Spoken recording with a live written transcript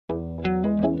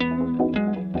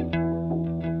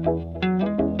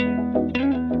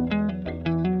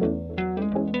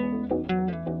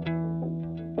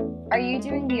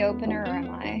opener or am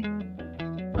I?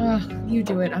 You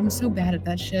do it. I'm so bad at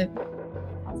that shit.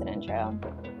 That's an intro.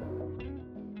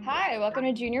 Hi, welcome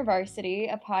to Junior Varsity,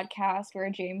 a podcast where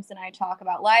James and I talk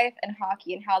about life and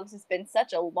hockey and how this has been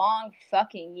such a long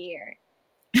fucking year.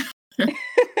 Yeah.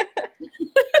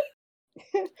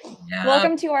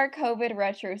 Welcome to our COVID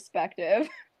retrospective.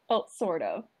 Well, sort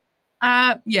of.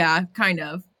 Yeah, kind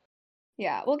of.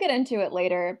 Yeah, we'll get into it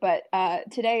later, but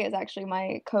today is actually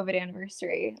my COVID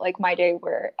anniversary, like my day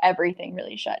where everything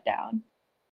really shut down.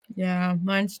 Yeah,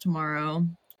 mine's tomorrow.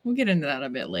 We'll get into that a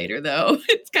bit later, though.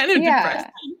 It's kind of depressing.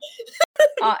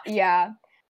 Yeah.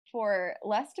 For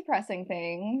less depressing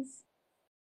things,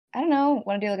 I don't know,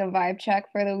 want to do like a vibe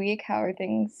check for the week? How have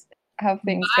things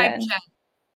been? Check.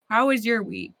 How was your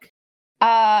week?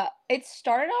 It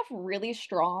started off really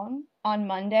strong on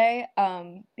Monday,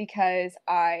 because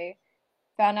I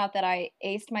found out that I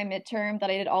aced my midterm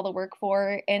that I did all the work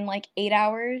for in like 8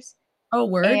 hours. Oh,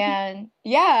 word? And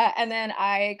yeah, and then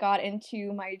I got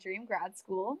into my dream grad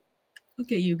school.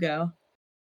 Look at you go.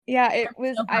 Yeah, it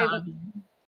was, so proud of you.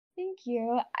 Thank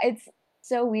you. It's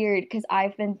so weird because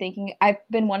I've been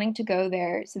wanting to go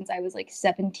there since I was like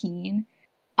 17.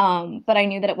 But I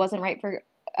knew that it wasn't right for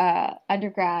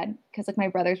undergrad because like my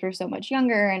brothers were so much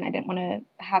younger and I didn't want to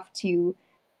have to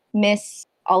miss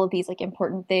all of these like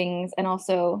important things. And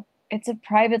also it's a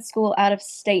private school out of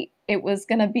state. It was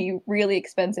gonna be really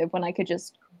expensive when I could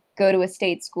just go to a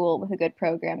state school with a good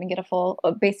program and get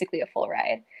basically a full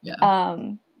ride. Yeah.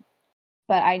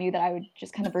 But I knew that I would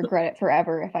just kind of regret it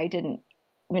forever if I didn't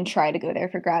even try to go there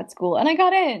for grad school. And I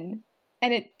got in,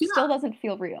 and it still doesn't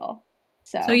feel real.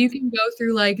 So you can go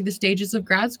through like the stages of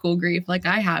grad school grief like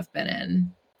I have been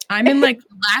in. I'm in like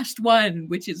the last one,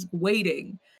 which is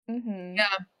waiting. Mm-hmm.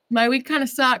 Yeah, my week kind of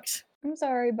sucked. I'm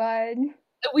sorry, bud.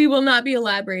 We will not be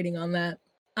elaborating on that.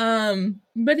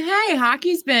 But hey,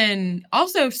 hockey's been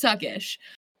also suckish.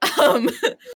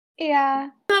 Yeah.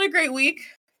 Not a great week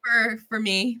for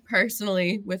me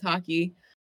personally with hockey.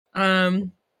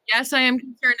 Yes, I am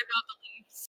concerned about the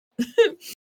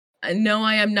Leafs. No,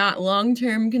 I am not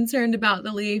long-term concerned about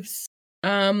the Leafs.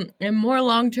 I'm more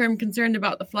long-term concerned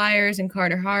about the Flyers and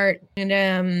Carter Hart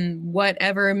and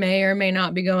whatever may or may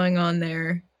not be going on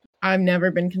there. I've never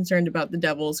been concerned about the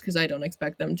Devils because I don't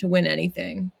expect them to win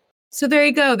anything. So there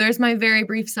you go. There's my very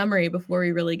brief summary before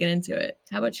we really get into it.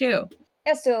 How about you?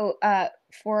 Yeah, so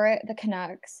for the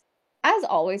Canucks, as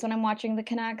always when I'm watching the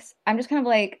Canucks, I'm just kind of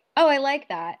like, oh, I like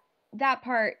that. That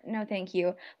part, no thank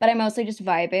you. But I'm mostly just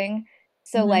vibing.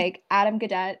 So like Adam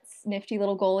Gaudette's nifty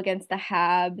little goal against the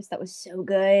Habs, that was so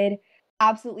good.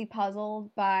 Absolutely puzzled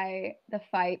by the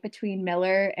fight between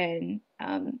Miller and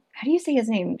how do you say his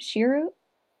name? Shiru?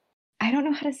 I don't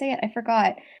know how to say it. I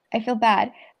forgot. I feel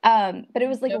bad. But it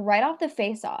was like right off the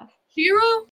face-off.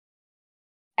 Shiru?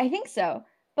 I think so.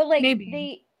 But like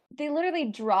Maybe. they literally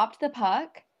dropped the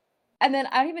puck, and then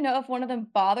I don't even know if one of them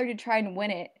bothered to try and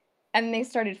win it, and they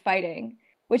started fighting,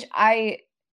 which I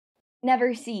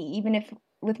never see, even if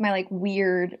with my like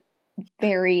weird,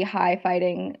 very high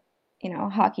fighting,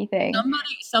 hockey thing.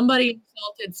 Somebody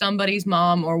insulted somebody's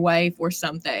mom or wife or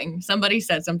something. Somebody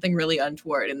said something really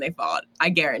untoward and they fought. I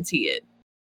guarantee it.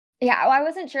 Yeah, well, I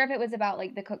wasn't sure if it was about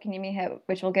like the Kotkaniemi hit,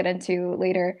 which we'll get into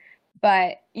later.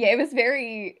 But yeah, it was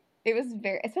very, especially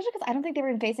because I don't think they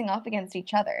were facing off against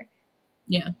each other.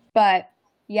 Yeah. But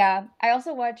yeah, I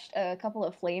also watched a couple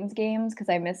of Flames games because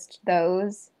I missed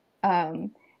those.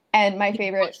 And my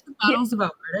favorite. The Battles of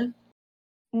Alberta?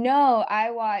 No,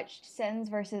 I watched Sens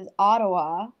versus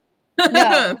Ottawa.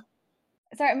 No,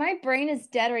 sorry, my brain is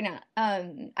dead right now.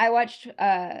 I watched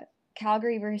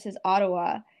Calgary versus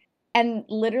Ottawa, and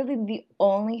literally the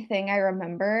only thing I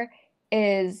remember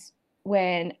is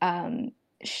when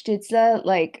Stützle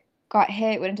like got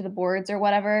hit, went into the boards or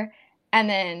whatever, and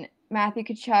then Matthew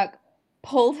Tkachuk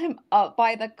pulled him up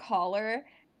by the collar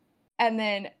and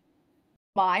then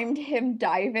mimed him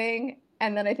diving,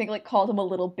 and then I think like called him a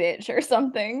little bitch or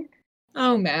something.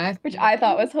 Oh, Matt. Which I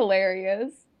thought was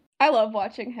hilarious. I love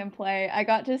watching him play. I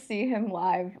got to see him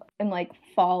live in like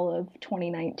fall of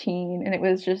 2019, and it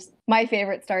was just my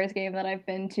favorite Stars game that I've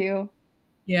been to.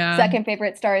 Yeah. Second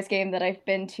favorite Stars game that I've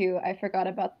been to. I forgot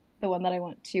about the one that I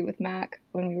went to with Mac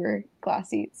when we were glass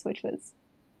seats, which was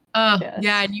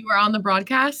yeah, and you were on the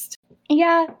broadcast?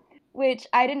 Yeah, which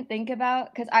I didn't think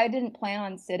about because I didn't plan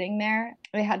on sitting there.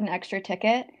 I had an extra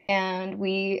ticket, and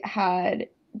we had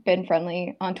been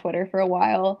friendly on Twitter for a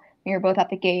while. We were both at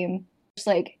the game. Just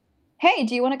like, hey,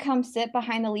 do you want to come sit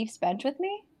behind the Leafs bench with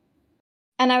me?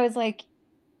 And I was like,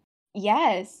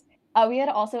 yes. We had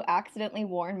also accidentally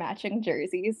worn matching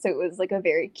jerseys, so it was like a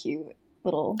very cute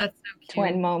little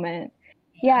twin moment.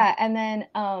 Yeah, and then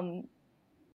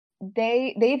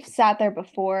they've sat there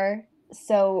before.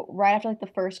 So right after like the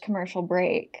first commercial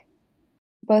break,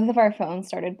 both of our phones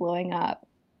started blowing up.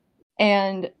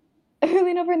 And we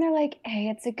lean over and they're like, "Hey,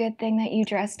 it's a good thing that you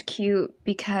dressed cute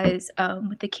because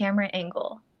with the camera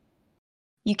angle,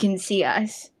 you can see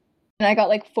us." And I got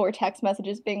like 4 text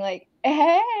messages being like,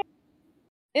 "Hey,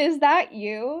 is that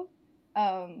you?"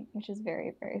 Which is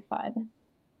very, very fun.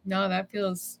 No, that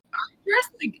feels.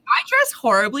 I dress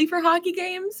horribly for hockey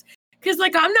games because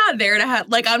I'm not there to have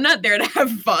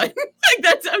fun. Like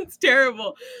that sounds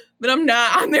terrible, but I'm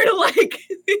not. I'm there to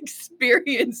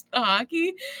experience the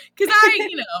hockey because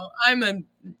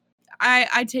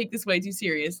I take this way too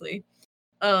seriously,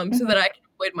 so that I can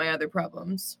avoid my other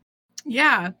problems.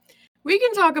 Yeah, we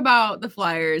can talk about the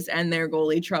Flyers and their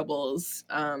goalie troubles,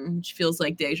 which feels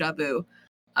like deja vu.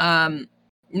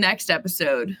 Next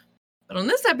episode. But on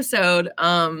this episode,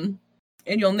 and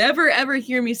you'll never ever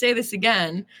hear me say this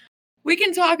again, we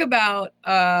can talk about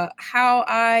how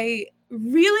I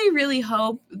really, really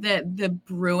hope that the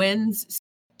Bruins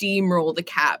steamroll the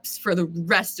Caps for the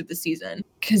rest of the season.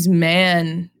 Because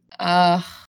man,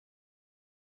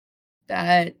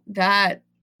 that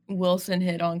Wilson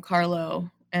hit on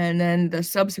Carlo and then the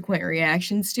subsequent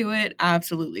reactions to it,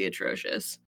 absolutely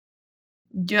atrocious.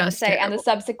 Just terrible. And the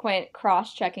subsequent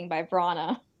cross-checking by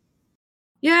Vrana.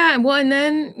 Yeah, well, and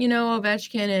then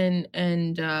Ovechkin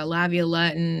and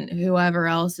Laviolette and whoever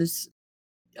else is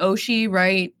Oshie,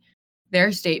 right?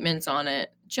 Their statements on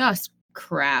it, just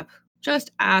crap, just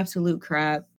absolute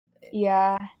crap.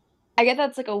 Yeah, I get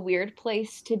that's like a weird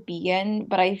place to be in,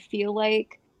 but I feel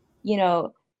like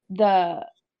the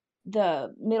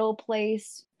middle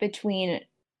place between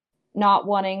not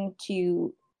wanting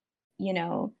to be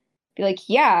like,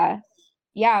 yeah,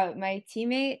 my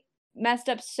teammate messed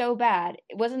up so bad.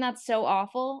 Wasn't that so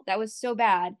awful? That was so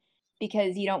bad,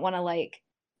 because you don't want to like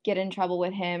get in trouble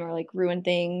with him or like ruin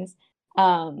things.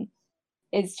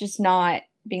 It's just not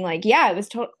being like, yeah, it was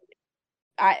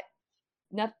I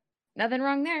nothing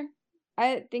wrong there.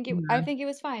 I think it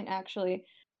was fine, actually.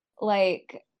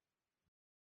 Like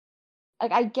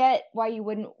I get why you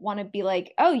wouldn't want to be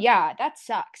like, oh yeah, that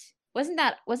sucks. Wasn't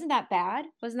that bad?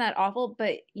 Wasn't that awful?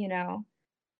 But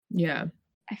Yeah.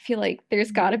 I feel like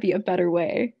there's got to be a better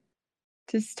way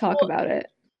to talk about it.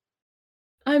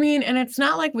 I mean, and it's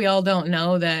not like we all don't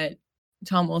know that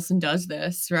Tom Wilson does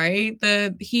this, right?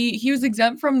 He was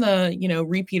exempt from the,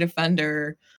 repeat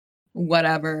offender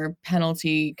whatever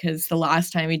penalty because the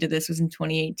last time he did this was in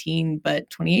 2018, but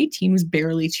 2018 was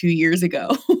barely 2 years ago.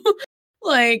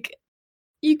 Like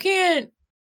you can't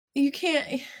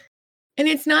and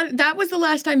it's not that was the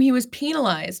last time he was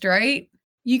penalized, right?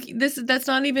 That's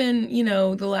not even,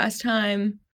 the last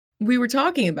time we were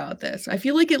talking about this. I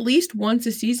feel like at least once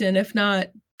a season, if not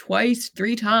twice,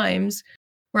 3 times,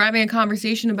 we're having a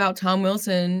conversation about Tom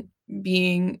Wilson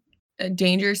being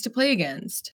dangerous to play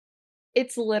against.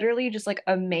 It's literally just like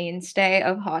a mainstay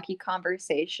of hockey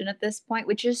conversation at this point,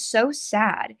 which is so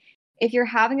sad. If you're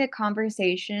having a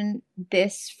conversation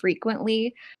this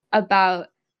frequently about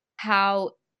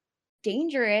how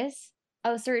dangerous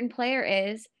a certain player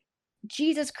is,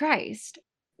 Jesus Christ,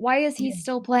 why is he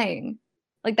still playing?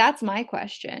 Like, that's my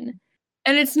question.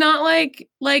 And it's not like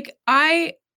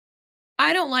I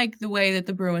don't like the way that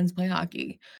the Bruins play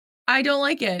hockey. I don't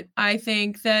like it. I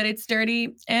think that it's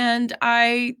dirty, and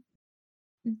I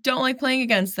don't like playing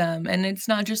against them. And it's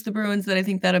not just the Bruins that I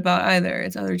think that about either.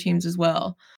 It's other teams as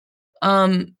well.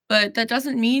 But that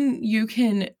doesn't mean you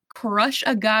can crush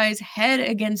a guy's head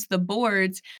against the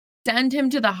boards, send him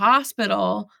to the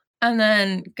hospital, and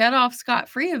then get off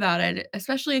scot-free about it,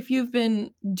 especially if you've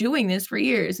been doing this for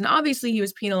years. And obviously he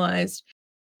was penalized,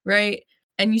 right?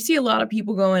 And you see a lot of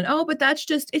people going, "Oh, but it's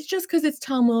just because it's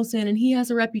Tom Wilson and he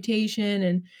has a reputation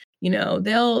and,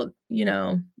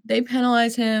 they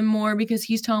penalize him more because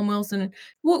he's Tom Wilson."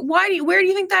 Well, where do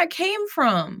you think that came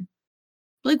from?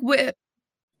 Like, what?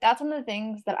 That's one of the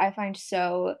things that I find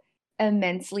so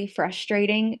immensely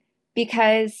frustrating,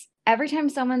 because every time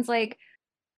someone's like,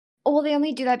 "Oh, well, they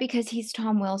only do that because he's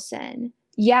Tom Wilson."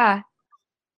 Yeah.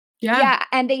 Yeah,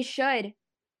 and they should.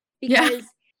 Because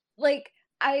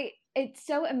it's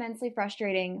so immensely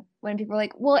frustrating when people are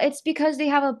like, "Well, it's because they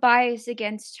have a bias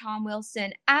against Tom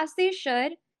Wilson," as they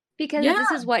should, because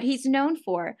this is what he's known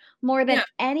for. More than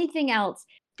anything else,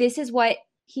 this is what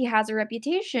he has a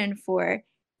reputation for,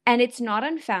 and it's not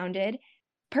unfounded.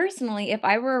 Personally, if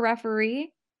I were a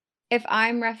referee, if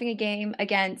I'm reffing a game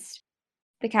against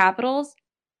the Capitals,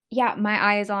 yeah, my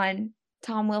eye is on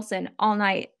Tom Wilson all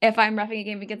night. If I'm reffing a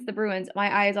game against the Bruins, my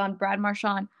eye is on Brad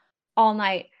Marchand all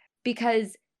night,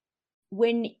 because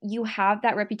when you have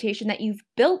that reputation that you've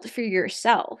built for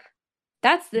yourself,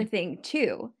 That's the thing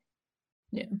too.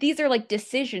 Yeah. These are like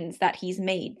decisions that he's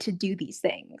made to do these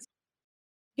things.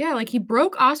 Yeah, like he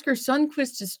broke Oscar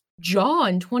Sundquist's jaw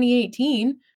in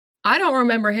 2018. I don't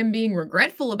remember him being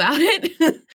regretful about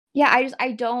it. Yeah,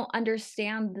 I don't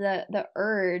understand the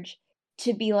urge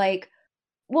to be like,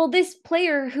 well, this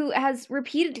player who has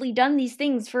repeatedly done these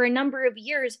things for a number of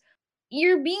years,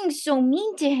 you're being so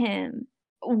mean to him.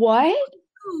 What?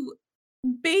 Ooh,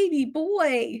 baby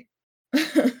boy.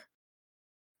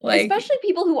 Like, Especially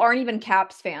people who aren't even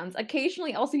Caps fans.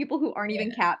 Occasionally also people who aren't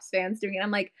even Caps fans doing it.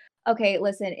 I'm like, okay,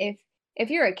 listen, if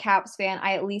you're a Caps fan,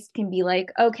 I at least can be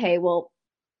like, okay, well,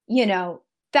 you know,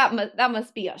 that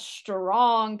must be a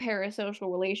strong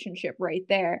parasocial relationship right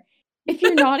there. If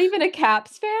you're not even a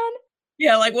Caps fan,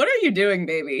 yeah, like what are you doing,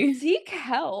 baby? seek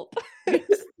help.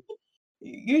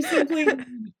 You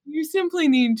simply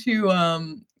need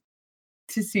to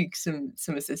seek some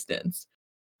assistance.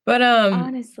 But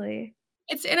Honestly.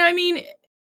 and I mean,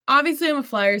 obviously I'm a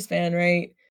Flyers fan,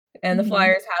 right? And the Mhm.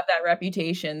 Flyers have that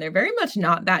reputation. They're very much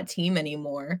not that team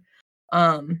anymore.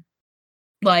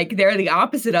 Like they're the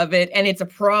opposite of it and it's a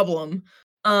problem.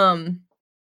 But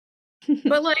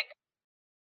like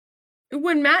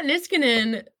when Matt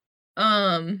Niskanen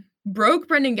broke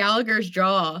Brendan Gallagher's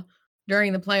jaw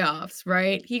during the playoffs,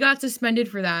 right? He got suspended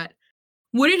for that.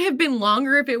 Would it have been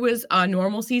longer if it was a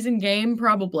normal season game?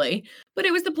 Probably. But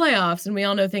it was the playoffs, and we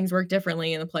all know things work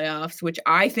differently in the playoffs, which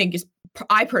I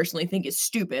personally think is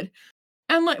stupid.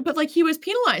 And but he was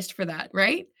penalized for that,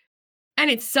 right? And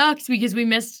it sucks because we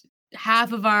missed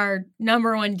half of our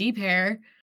number one D pair.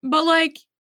 But like,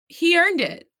 he earned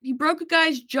it. He broke a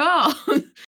guy's jaw.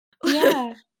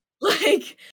 Yeah.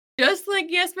 Like, just like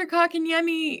Jesper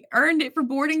Kotkaniemi earned it for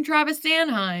boarding Travis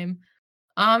Sanheim.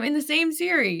 In the same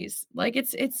series. Like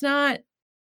it's not,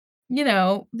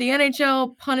 the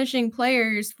NHL punishing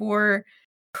players for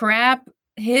crap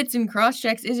hits and cross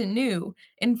checks isn't new.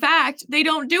 In fact, they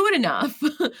don't do it enough.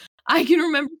 I can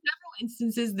remember several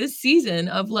instances this season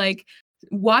of like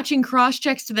watching cross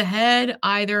checks to the head,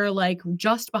 either like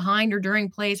just behind or during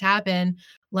plays happen,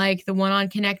 like the one on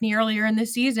Konechny earlier in the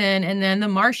season, and then the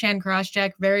Marchand cross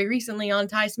check very recently on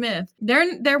Ty Smith.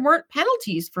 There weren't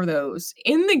penalties for those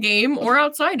in the game or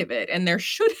outside of it, and there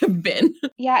should have been.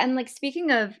 Yeah, and like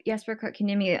speaking of Jesper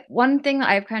Kotkaniemi, one thing that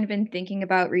I've kind of been thinking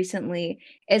about recently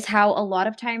is how a lot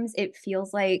of times it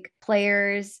feels like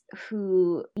players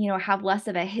who, have less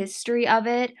of a history of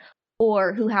it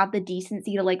or who have the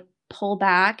decency to like pull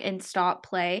back and stop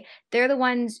play, they're the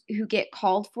ones who get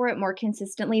called for it more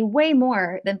consistently, way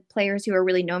more than players who are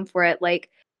really known for it. Like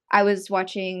I was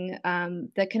watching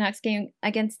the Canucks game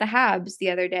against the Habs the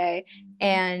other day,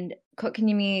 and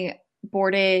Kotkaniemi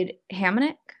boarded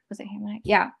Hamonic. Was it Hamonic?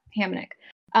 Yeah, Hamonic.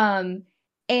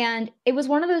 And it was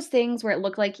one of those things where it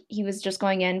looked like he was just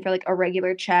going in for like a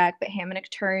regular check, but Hamonic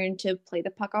turned to play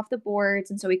the puck off the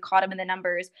boards, and so he caught him in the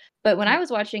numbers. But when I was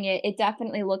watching it, it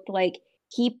definitely looked like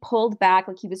he pulled back,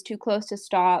 like he was too close to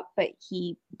stop, but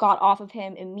he got off of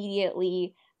him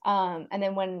immediately. And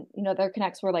then when, their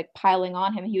connects were like piling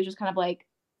on him, he was just kind of like,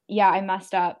 yeah, I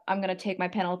messed up. I'm going to take my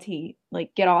penalty.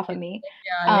 Like, get off of me.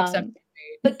 Yeah, I accept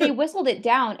But they whistled it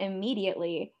down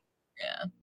immediately. Yeah.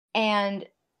 And,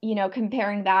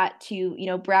 comparing that to,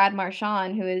 Brad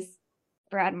Marchand, who is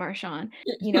Brad Marchand,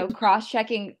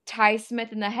 cross-checking Ty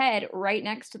Smith in the head right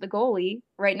next to the goalie,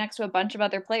 right next to a bunch of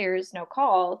other players, no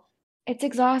call. It's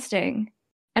exhausting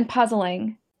and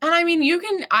puzzling. And I mean,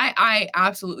 I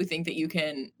absolutely think that you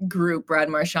can group Brad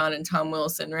Marchand and Tom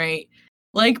Wilson, right?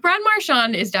 Like, Brad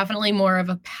Marchand is definitely more of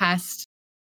a pest.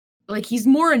 Like, he's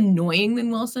more annoying than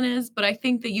Wilson is, but I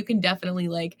think that you can definitely,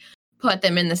 like, put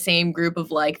them in the same group of,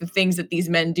 like, the things that these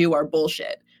men do are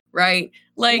bullshit, right?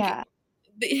 Like, Yeah.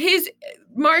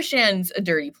 Marchand's a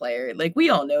dirty player. Like, we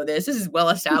all know this. This is well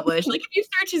established. Like, if you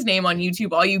search his name on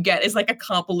YouTube, all you get is like a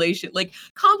compilation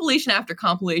after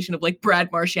compilation of like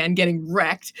Brad Marchand getting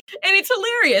wrecked. And it's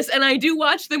hilarious. And I do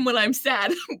watch them when I'm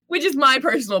sad, which is my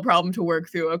personal problem to work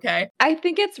through, okay? I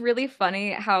think it's really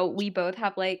funny how we both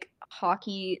have like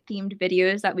hockey themed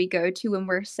videos that we go to when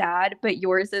we're sad, but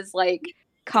yours is like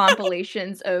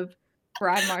compilations of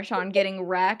Brad Marchand getting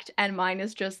wrecked, and mine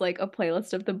is just like a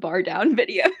playlist of the Bar Down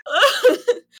video.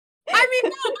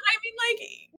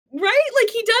 Right? Like,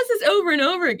 he does this over and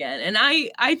over again. And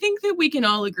I think that we can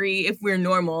all agree, if we're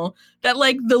normal, that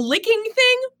like the licking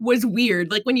thing was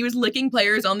weird. Like when he was licking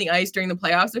players on the ice during the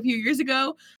playoffs a few years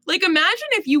ago. Like, imagine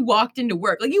if you walked into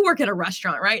work, like you work at a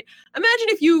restaurant, right? Imagine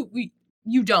if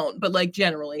you don't, but like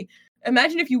generally,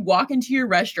 imagine if you walk into your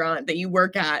restaurant that you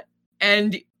work at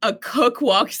and a cook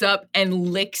walks up and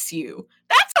licks you.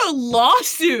 That's a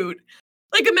lawsuit.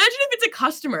 Like, imagine if it's a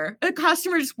customer. A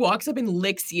customer just walks up and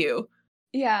licks you.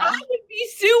 Yeah. I would be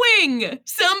suing.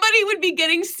 Somebody would be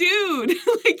getting sued.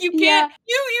 Like, you Yeah. can't.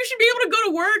 You should be able to go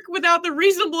to work without the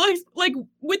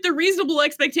with the reasonable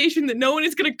expectation that no one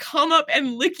is gonna come up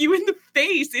and lick you in the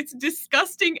face. It's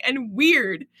disgusting and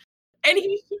weird. And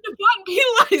he should have gotten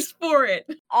penalized for it.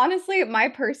 Honestly, my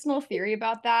personal theory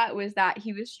about that was that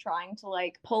he was trying to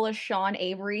like pull a Sean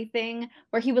Avery thing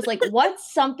where he was like,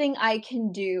 what's something I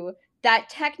can do that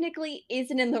technically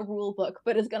isn't in the rule book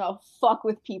but is gonna fuck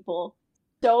with people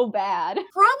so bad?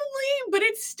 Probably, but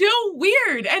it's still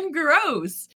weird and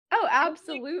gross. Oh,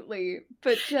 absolutely.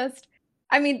 But just,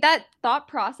 I mean, that thought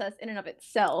process in and of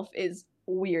itself is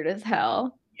weird as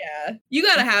hell. Yeah. You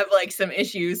gotta have like some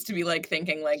issues to be like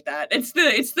thinking like that. It's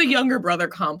the younger brother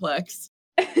complex.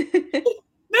 No,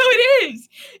 it is.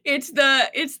 It's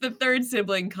the third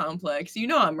sibling complex. You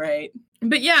know I'm right.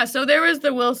 But yeah, so there was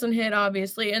the Wilson hit,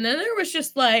 obviously, and then there was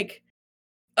just like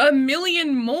a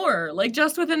million more, like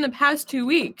just within the past 2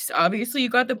 weeks. Obviously, you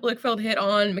got the Blichfeld hit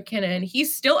on McKinnon.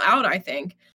 He's still out, I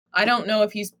think. I don't know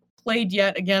if he's played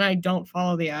yet. Again, I don't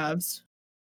follow the Avs.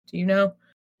 Do you know?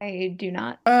 I do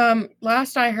not.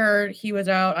 Last I heard, he was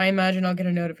out. I imagine I'll get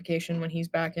a notification when he's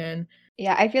back in.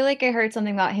 Yeah, I feel like I heard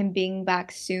something about him being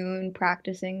back soon,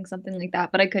 practicing, something like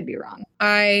that, but I could be wrong.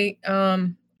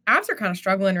 Avs are kind of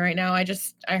struggling right now.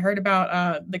 I heard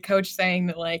about the coach saying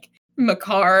that like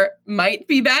Makar might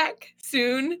be back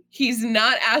soon. He's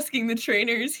not asking the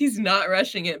trainers. He's not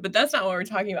rushing it, but that's not what we're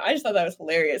talking about. I just thought that was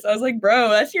hilarious. I was like, bro,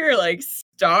 that's your like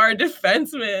star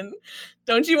defenseman.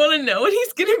 Don't you want to know when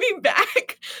he's gonna be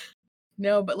back?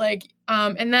 No, but like,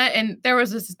 and there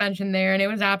was a suspension there, and it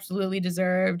was absolutely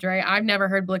deserved, right? I've never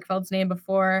heard Blichfeld's name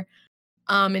before,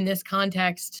 in this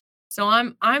context, so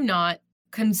I'm not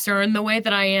concerned the way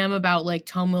that I am about like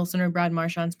Tom Wilson or Brad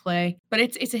Marchand's play, but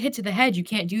it's a hit to the head. You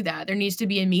can't do that. There needs to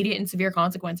be immediate and severe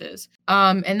consequences.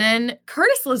 And then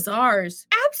Curtis Lazar's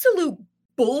absolute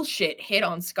bullshit hit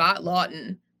on Scott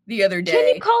Lawton the other day.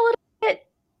 Can you call it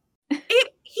a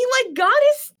hit? He like got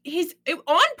his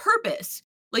on purpose.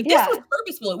 Like, this was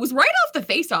purposeful. It was right off the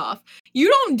face-off. You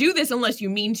don't do this unless you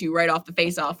mean to right off the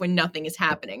face-off when nothing is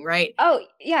happening, right? Oh,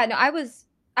 yeah, no, I was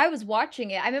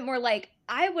watching it. I meant more like,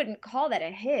 I wouldn't call that a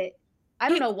hit. I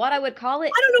don't know what I would call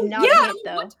it. I don't know. Not Yeah, a hit, I don't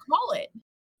know though. what to call it.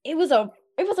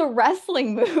 It was a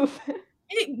wrestling move.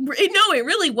 It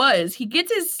really was. He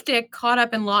gets his stick caught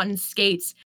up in Lawton's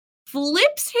skates,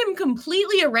 flips him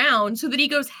completely around so that he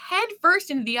goes head first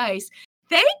into the ice.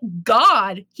 Thank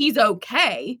God he's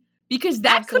okay, because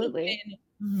that could have been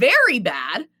very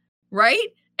bad, right?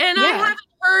 And I haven't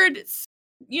heard,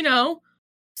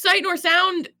 sight nor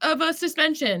sound of a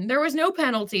suspension. There was no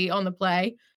penalty on the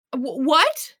play.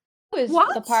 What? Was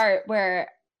the part where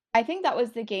I think that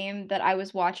was the game that I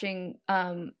was watching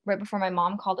right before my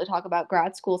mom called to talk about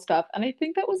grad school stuff. And I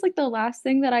think that was like the last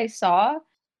thing that I saw.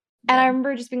 And I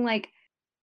remember just being like,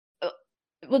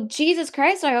 well, Jesus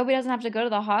Christ, I hope he doesn't have to go to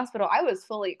the hospital. I was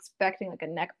fully expecting like a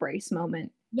neck brace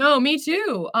moment. No, me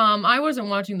too. I wasn't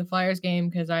watching the Flyers game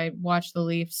because I watched the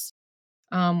Leafs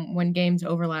when games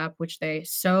overlap, which they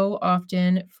so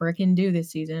often frickin' do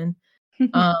this season.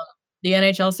 The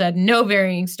NHL said no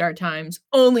varying start times,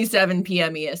 only 7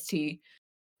 p.m. EST.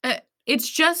 It's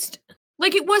just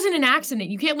like, it wasn't an accident.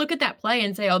 You can't look at that play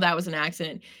and say, oh, that was an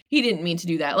accident. He didn't mean to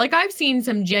do that. Like, I've seen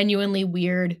some genuinely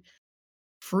weird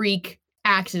freak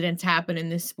accidents happen in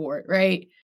this sport, right?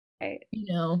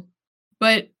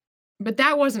 But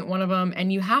that wasn't one of them,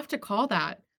 and you have to call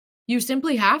that. You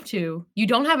simply have to. You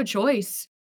don't have a choice,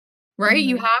 right? Mm-hmm.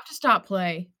 You have to stop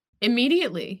play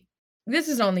immediately. This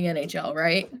is on the NHL,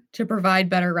 right? To provide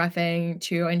better reffing,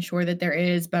 to ensure that there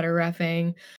is better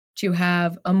reffing, to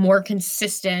have a more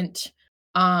consistent,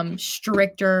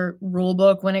 stricter rule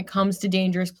book when it comes to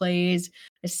dangerous plays,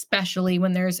 especially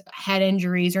when there's head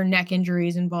injuries or neck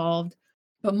injuries involved.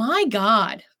 But my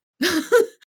God.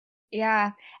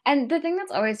 Yeah. And the thing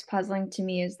that's always puzzling to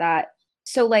me is that,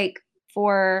 so like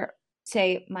for,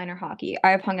 say, minor hockey,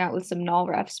 I've hung out with some null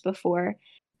refs before,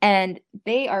 and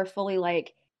they are fully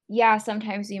like, yeah,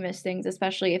 sometimes you miss things,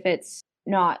 especially if it's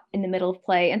not in the middle of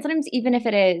play. And sometimes even if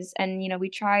it is, and, we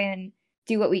try and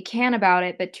do what we can about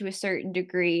it, but to a certain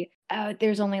degree,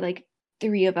 there's only like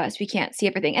 3 of us. We can't see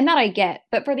everything. And that I get.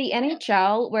 But for the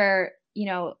NHL, where,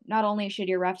 not only should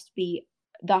your refs be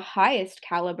the highest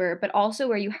caliber, but also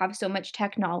where you have so much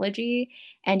technology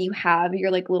and you have your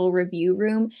like little review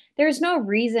room, there's no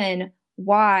reason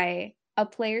why a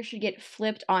player should get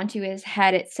flipped onto his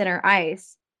head at center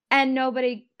ice and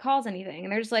nobody calls anything.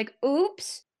 And they're just like,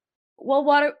 oops, well,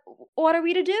 what are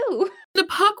we to do? The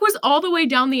puck was all the way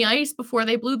down the ice before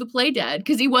they blew the play dead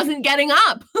because he wasn't getting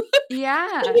up.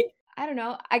 Yeah. I don't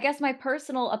know. I guess my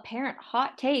personal apparent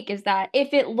hot take is that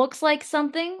if it looks like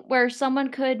something where someone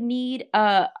could need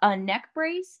a neck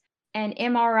brace, an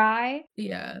MRI,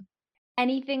 Yeah.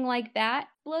 anything like that,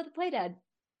 blow the play dead.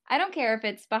 I don't care if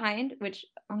it's behind, which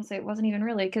honestly it wasn't even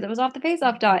really because it was off the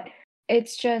face-off dot.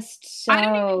 It's just I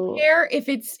don't even so care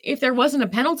if there wasn't a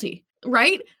penalty,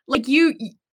 right? Like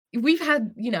we've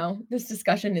had, this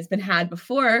discussion has been had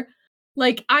before.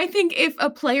 Like, I think if a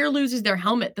player loses their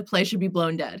helmet, the play should be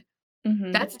blown dead.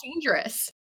 mhm. That's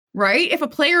dangerous, right? If a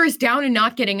player is down and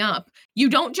not getting up, you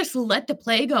don't just let the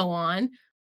play go on.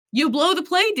 You blow the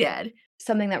play dead.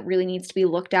 Something that really needs to be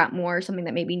looked at more, something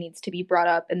that maybe needs to be brought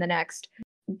up in the next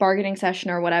bargaining session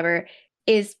or whatever,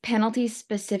 is penalties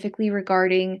specifically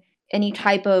regarding any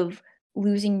type of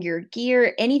losing your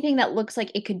gear, anything that looks like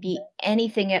it could be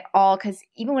anything at all. Because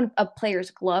even when a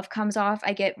player's glove comes off,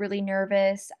 I get really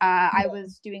nervous. I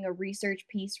was doing a research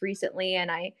piece recently, and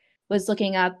I was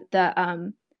looking up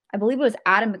I believe it was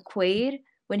Adam McQuaid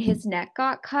when his neck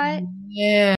got cut.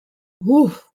 Yeah.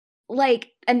 Whew.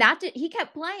 Like, and he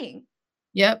kept playing.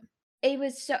 Yep. It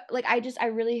was so like, I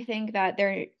really think that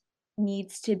there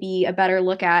needs to be a better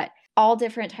look at all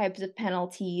different types of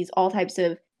penalties, all types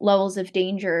of levels of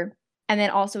danger, and then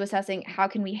also assessing how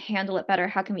can we handle it better?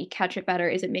 How can we catch it better?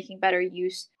 Is it making better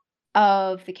use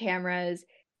of the cameras?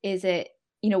 Is it,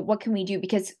 what can we do?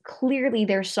 Because clearly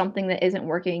there's something that isn't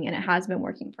working and it has been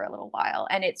working for a little while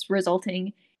and it's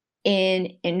resulting in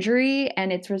injury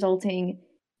and it's resulting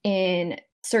in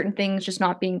certain things just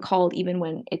not being called even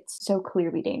when it's so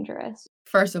clearly dangerous.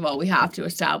 First of all, we have to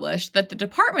establish that the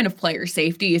Department of Player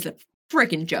Safety is a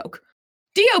freaking joke.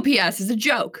 DOPS is a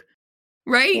joke,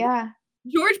 right? Yeah.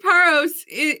 George Parros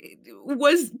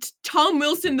was Tom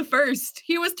Wilson the first.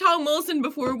 He was Tom Wilson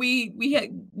before we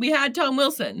had Tom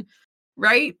Wilson,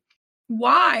 right?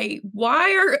 Why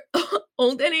are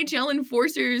old NHL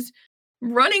enforcers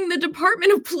running the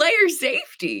Department of Player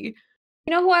Safety?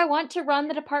 You know who I want to run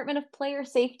the Department of Player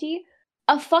Safety?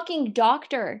 A fucking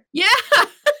doctor. Yeah.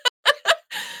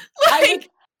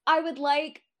 I would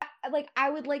like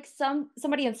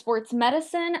somebody in sports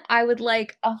medicine. I would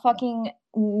like a fucking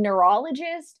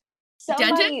neurologist.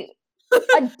 Somebody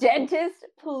a dentist,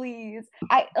 please.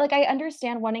 I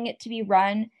understand wanting it to be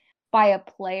run by a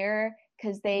player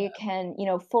because they can,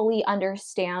 fully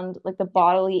understand like the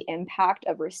bodily impact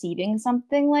of receiving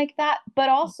something like that. But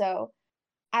also,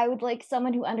 I would like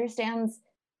someone who understands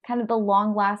kind of the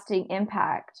long-lasting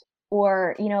impact.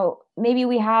 Or, maybe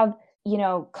we have,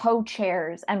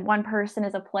 co-chairs and one person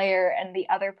is a player and the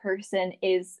other person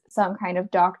is some kind of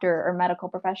doctor or medical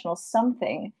professional,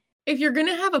 something. If you're going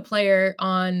to have a player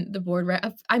on the board,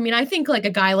 I mean, I think like a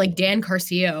guy like Dan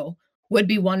Carcio would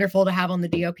be wonderful to have on the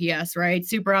DOPS, right?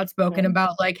 Super outspoken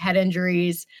about like head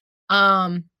injuries,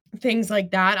 things like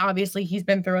that. Obviously, he's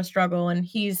been through a struggle and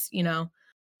he's,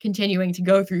 continuing to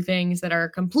go through things that are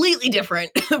completely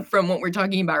different from what we're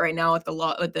talking about right now with the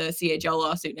CHL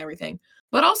lawsuit and everything.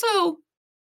 But also,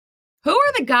 who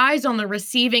are the guys on the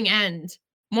receiving end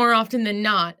more often than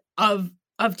not of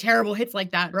terrible hits like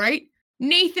that, right?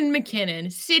 Nathan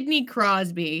McKinnon, Sidney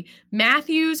Crosby,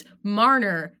 Matthews,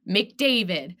 Marner,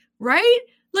 McDavid, right?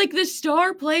 Like the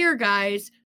star player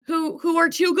guys who are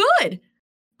too good.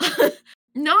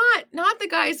 not the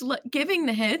guys giving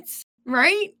the hits,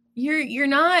 right? You're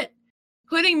not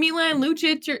putting Milan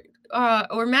Lucic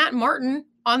or Matt Martin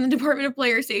on the Department of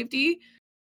Player Safety.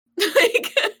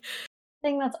 Like,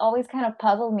 thing that's always kind of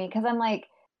puzzled me because I'm like,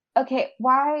 okay,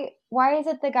 why is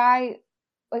it the guy?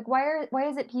 Like, why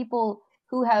is it people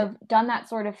who have done that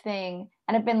sort of thing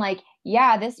and have been like,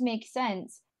 yeah, this makes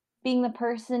sense, being the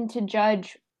person to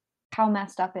judge how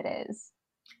messed up it is?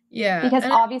 Yeah, because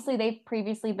obviously they've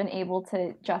previously been able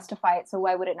to justify it. So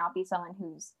why would it not be someone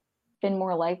who's been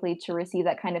more likely to receive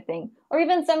that kind of thing, or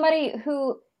even somebody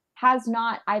who has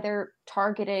not either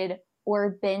targeted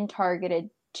or been targeted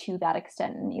to that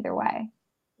extent in either way?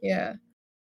 Yeah.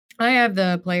 I have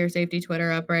the player safety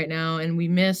Twitter up right now, and we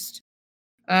missed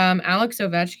Alex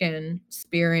Ovechkin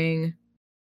spearing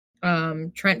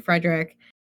Trent Frederick.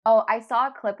 Oh, I saw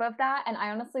a clip of that, and I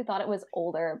honestly thought it was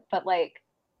older, but like,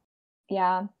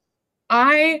 yeah.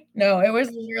 No, it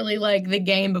was literally like the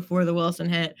game before the Wilson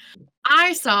hit.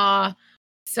 I saw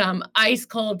some ice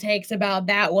cold takes about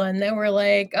that one. They were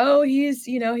like, oh, he's,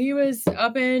 he was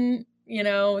up in,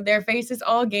 their faces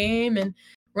all game and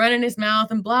running his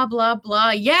mouth and blah, blah,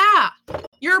 blah. Yeah,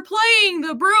 you're playing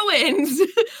the Bruins.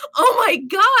 Oh my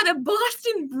God, a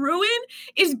Boston Bruin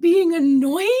is being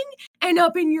annoying and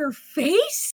up in your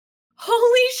face?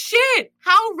 Holy shit,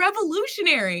 how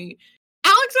revolutionary.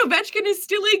 Alex Ovechkin is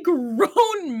still a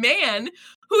grown man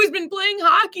who's been playing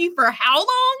hockey for how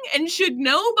long and should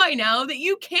know by now that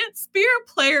you can't spear a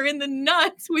player in the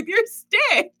nuts with your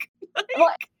stick.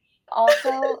 Well,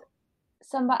 also,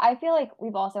 I feel like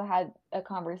we've also had a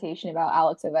conversation about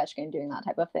Alex Ovechkin doing that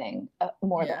type of thing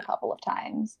more than a couple of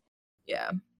times.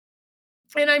 Yeah.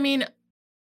 And I mean,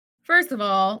 first of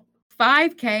all,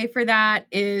 $5,000 for that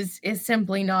is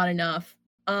simply not enough.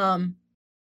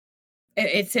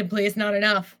 It simply is not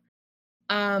enough.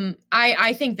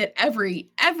 I think that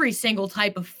every single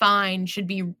type of fine should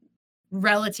be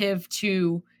relative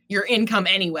to your income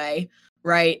anyway,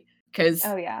 right? Because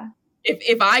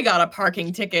if I got a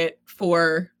parking ticket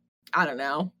for, I don't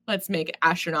know, let's make it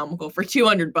astronomical, for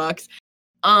 $200,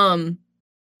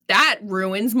 that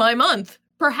ruins my month.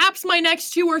 Perhaps my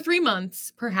next 2 or 3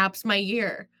 months, perhaps my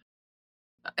year.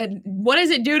 What does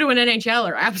it do to an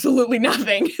NHLer? Absolutely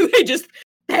nothing. They just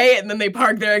pay it and then they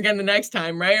park there again the next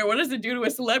time, right? Or what does it do to a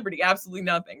celebrity? Absolutely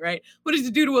nothing, right? What does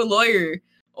it do to a lawyer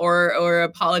or a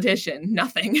politician?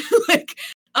 Nothing.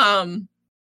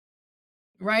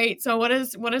 Right? So what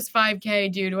does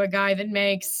 $5,000 do to a guy that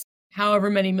makes however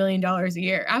many $1 million a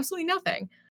year? Absolutely nothing.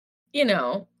 You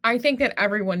know, I think that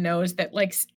everyone knows that,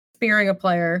 like, spearing a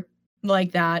player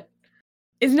like that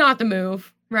is not the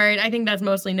move, right? I think that's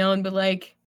mostly known, but,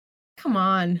 like, come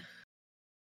on.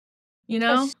 You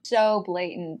know? It was so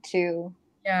blatant, too.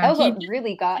 Yeah. That was what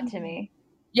really got to me.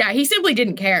 Yeah, he simply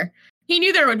didn't care. He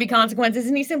knew there would be consequences,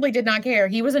 and he simply did not care.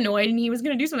 He was annoyed, and he was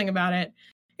going to do something about it.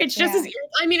 It's just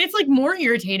I mean, it's, like, more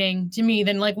irritating to me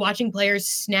than, like, watching players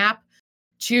snap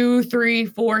 2, 3,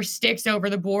 4 sticks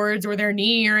over the boards or their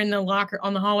knee or in the locker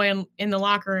on the hallway in the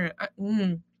locker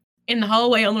in the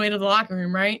hallway on the way to the locker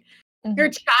room, right? Mm-hmm. You're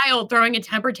a child throwing a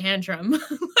temper tantrum.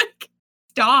 Like,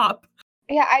 stop.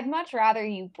 Yeah, I'd much rather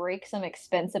you break some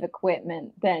expensive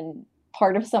equipment than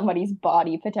part of somebody's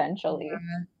body potentially.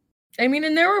 I mean,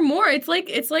 and there were more. It's like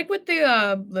with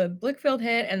the Blichfeld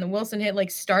hit and the Wilson hit,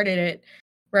 like, started it,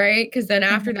 right? Because then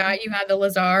after that, you had the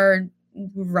Lazar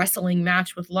wrestling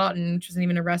match with Lawton, which wasn't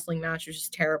even a wrestling match, it was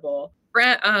just terrible.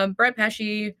 Brett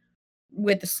Pesce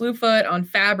with the slew foot on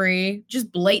Fabry,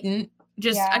 just blatant.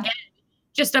 Again,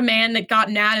 just a man that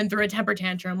got mad and threw a temper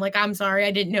tantrum. Like, I'm sorry,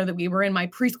 I didn't know that we were in my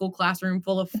preschool classroom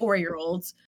full of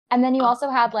 4-year-olds. And then you also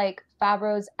had, like,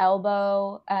 Fabro's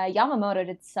elbow. Yamamoto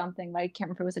did something, but I can't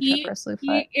remember if it was a trip or a slew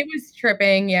foot. It was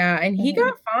tripping, yeah, and he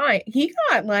got fined. He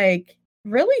got, like,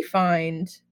 really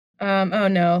fined. Oh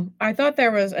no, I thought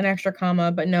there was an extra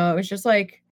comma, but no, it was just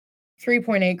like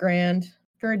 $3.8 grand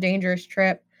for a dangerous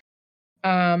trip.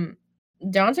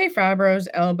 Dante Fabro's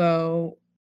elbow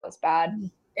was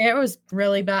bad. It was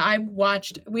really bad.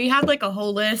 We had, like, a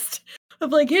whole list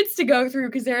of, like, hits to go through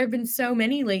because there have been so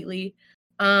many lately.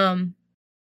 And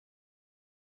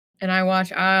I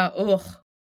watched,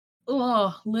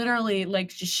 literally, like,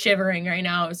 just shivering right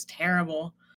now. It was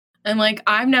terrible. And, like,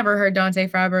 I've never heard Dante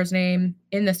Fabro's name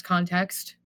in this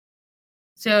context.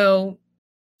 So,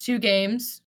 2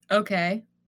 games, okay.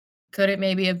 Could it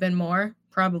maybe have been more?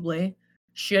 Probably.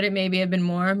 Should it maybe have been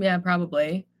more? Yeah,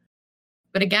 probably.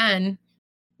 But again,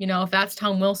 you know, if that's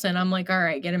Tom Wilson, I'm like, all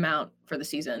right, get him out for the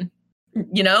season.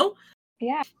 You know?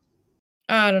 Yeah.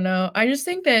 I don't know. I just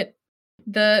think that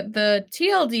the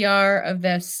TLDR of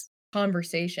this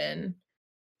conversation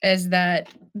is that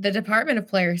the Department of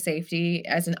Player Safety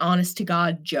as an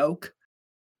honest-to-God joke,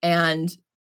 and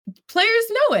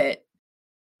players know it,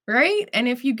 right? And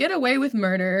if you get away with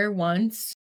murder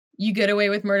once, you get away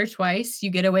with murder twice,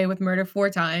 you get away with murder 4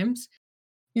 times,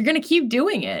 you're going to keep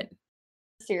doing it.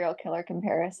 Serial killer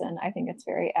comparison, I think it's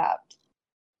very apt.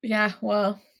 Yeah,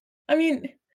 well, I mean,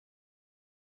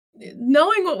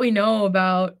 knowing what we know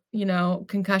about, you know,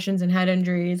 concussions and head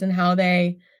injuries and how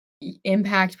they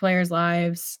impact players'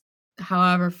 lives,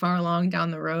 however far along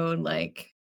down the road,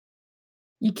 like,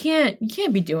 you can't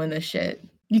be doing this shit.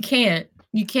 You can't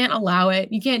allow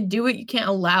it. You can't do it. You can't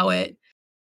allow it.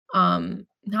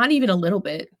 Not even a little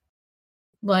bit.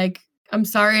 Like, I'm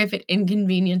sorry if it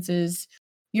inconveniences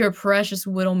your precious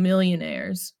little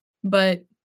millionaires, but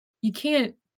you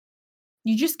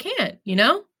just can't, you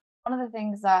know? One of the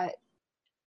things that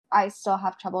I still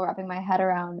have trouble wrapping my head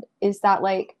around is that,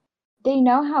 like, they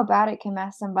know how bad it can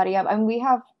mess somebody up. I mean, we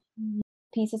have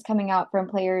pieces coming out from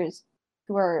players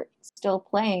who are still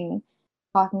playing,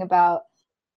 talking about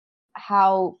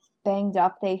how banged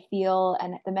up they feel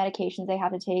and the medications they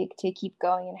have to take to keep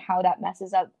going and how that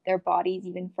messes up their bodies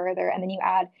even further. And then you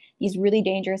add these really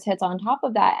dangerous hits on top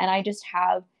of that. And I just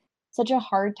have such a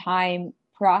hard time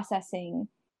processing,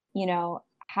 you know,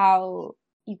 how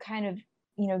you kind of,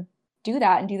 you know, do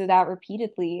that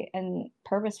repeatedly and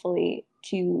purposefully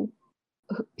to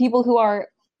people who are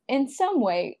in some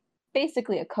way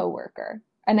basically a coworker.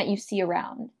 and that you see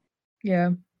around.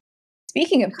 Yeah.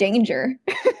 Speaking of danger,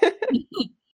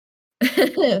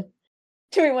 do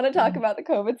we want to talk about the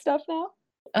COVID stuff now?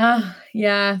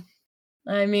 Yeah.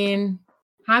 I mean,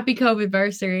 happy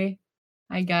COVID-versary,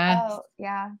 I guess. Oh,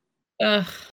 yeah. Ugh,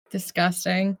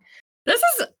 disgusting. This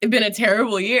has been a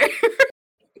terrible year.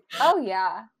 Oh,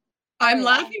 yeah. I'm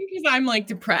laughing because I'm like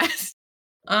depressed.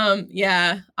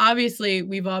 Yeah, obviously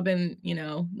we've all been,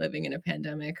 living in a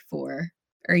pandemic for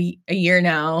a year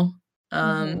now.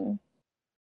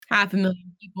 500,000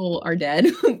 people are dead.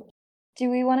 Do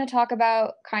we want to talk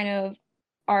about kind of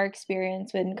our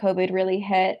experience when COVID really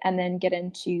hit and then get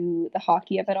into the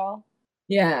hockey of it all?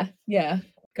 Yeah.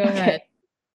 Go ahead.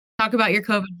 Talk about your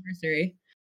COVID-versary.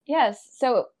 Yes.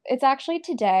 So it's actually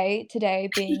today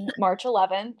being March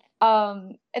 11th.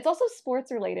 It's also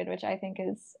sports related, which I think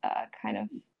is kind of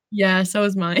so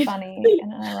is mine. funny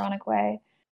in an ironic way.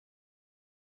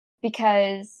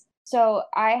 Because so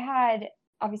I had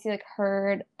obviously like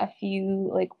heard a few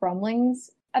like rumblings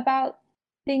about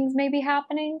things maybe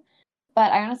happening,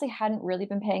 but I honestly hadn't really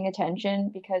been paying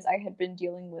attention because I had been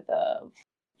dealing with a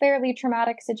fairly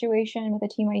traumatic situation with a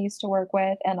team I used to work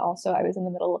with, and also I was in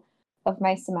the middle of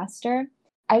my semester.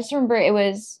 I just remember it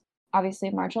was obviously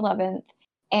March 11th,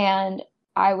 and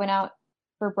I went out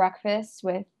for breakfast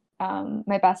with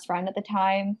my best friend at the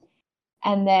time.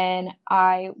 And then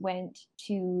I went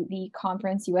to the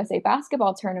Conference USA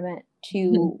basketball tournament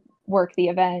to work the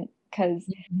event because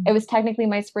it was technically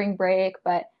my spring break,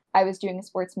 but I was doing a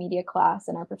sports media class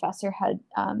and our professor had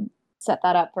set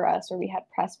that up for us where we had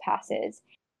press passes.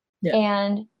 Yeah.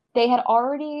 And they had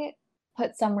already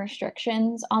put some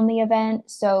restrictions on the event.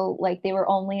 So like they were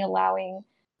only allowing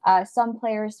some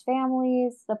players'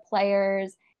 families, the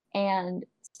players, and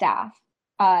staff,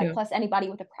 plus anybody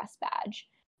with a press badge.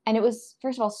 And it was,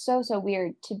 first of all, so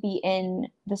weird to be in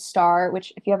the Star,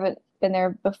 which if you haven't been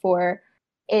there before,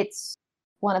 it's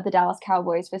one of the Dallas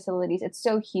Cowboys facilities. It's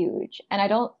so huge. And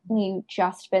I'd only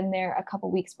just been there a couple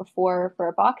weeks before for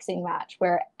a boxing match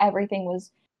where everything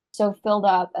was so filled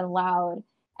up and loud.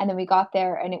 And then we got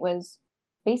there and it was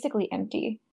basically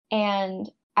empty. And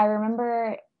I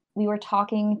remember we were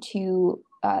talking to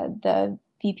the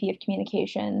VP of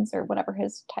communications or whatever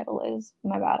his title is.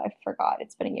 My bad, I forgot.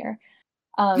 It's been a year.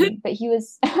 But he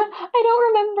was, I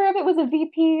don't remember if it was a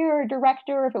VP or a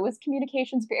director, or if it was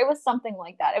communications. It was something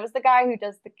like that. It was the guy who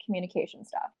does the communication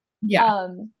stuff. Yeah.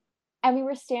 And we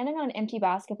were standing on an empty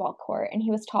basketball court and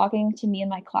he was talking to me and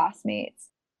my classmates.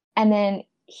 And then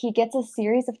he gets a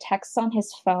series of texts on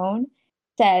his phone,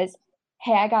 says,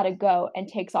 "Hey, I gotta go," and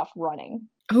takes off running.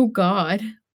 Oh, God.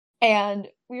 And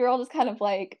we were all just kind of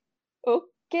like,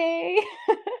 okay.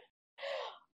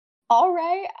 All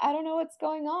right, I don't know what's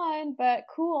going on, but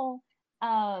cool.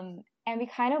 And we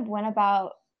kind of went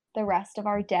about the rest of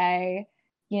our day.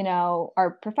 You know,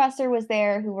 our professor was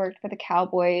there who worked for the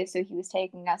Cowboys, so he was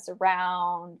taking us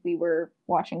around. We were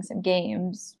watching some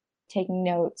games, taking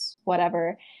notes,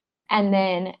 whatever. And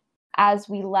then as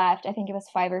we left, I think it was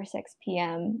 5 or 6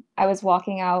 p.m., I was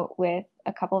walking out with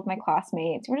a couple of my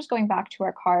classmates. We're just going back to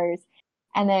our cars.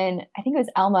 And then I think it was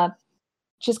Elma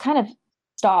just kind of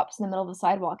stops in the middle of the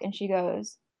sidewalk and she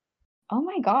goes, "Oh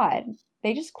my God,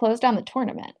 they just closed down the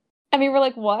tournament." And we were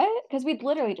like, "What?" Because we'd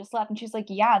literally just left. And she's like,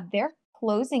 "Yeah, they're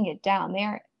closing it down. They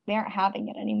aren't having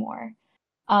it anymore."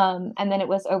 And then it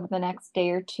was over the next day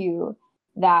or two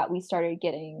that we started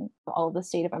getting all the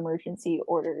state of emergency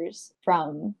orders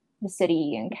from the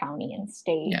city and county and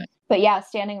state. Yeah. But yeah,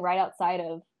 standing right outside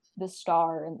of the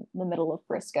Star in the middle of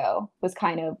Frisco was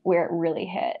kind of where it really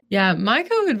hit. Yeah, my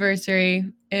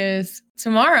COVID-versary is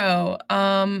tomorrow,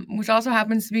 which also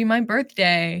happens to be my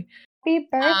birthday. Happy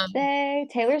birthday,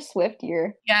 Taylor Swift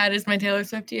year. Yeah, it is my Taylor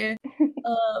Swift year.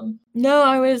 No,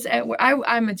 I was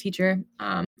I'm a teacher,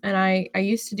 and I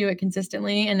used to do it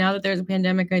consistently, and now that there's a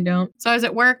pandemic, I don't. So I was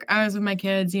at work, I was with my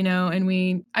kids,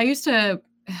 and I used to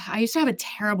have a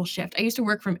terrible shift. I used to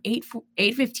work from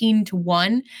 8:15 to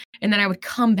 1, and then I would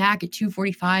come back at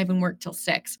 2:45 and work till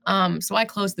 6. So I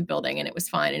closed the building and it was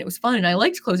fine and it was fun. And I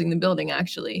liked closing the building,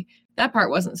 actually. That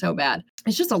part wasn't so bad.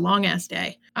 It's just a long ass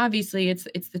day. Obviously it's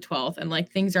the 12th and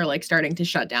like things are like starting to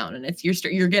shut down and it's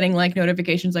you're getting like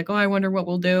notifications like, "Oh, I wonder what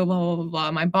we'll do, blah, blah, blah,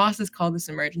 blah." My boss has called this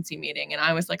emergency meeting and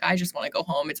I was like, "I just want to go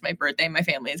home. It's my birthday. My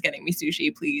family is getting me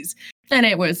sushi, please." Then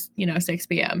it was, 6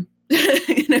 p.m.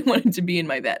 and I wanted to be in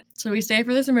my bed. So we stay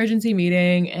for this emergency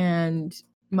meeting and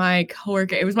my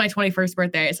coworker, it was my 21st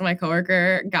birthday, so my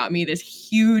coworker got me this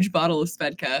huge bottle of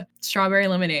Svedka, strawberry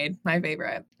lemonade, my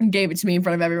favorite, and gave it to me in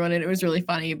front of everyone, and it was really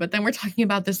funny. But then we're talking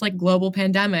about this like global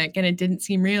pandemic, and it didn't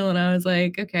seem real, and I was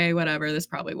like, okay, whatever, this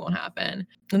probably won't happen.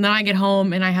 And then I get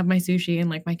home and I have my sushi and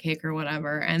like my cake or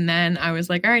whatever, and then I was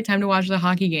like, all right, time to watch the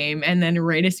hockey game. And then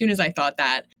right as soon as I thought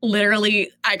that,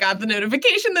 literally I got the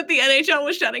notification that the NHL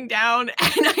was shutting down,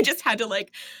 and I just had to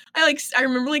I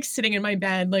remember like sitting in my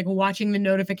bed, like watching the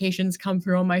notifications come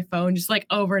through on my phone, just like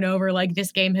over and over, like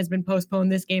this game has been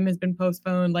postponed, this game has been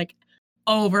postponed, like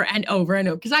over and over and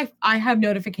over. Because I have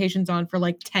notifications on for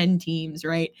like 10 teams,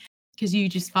 right? Because you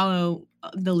just follow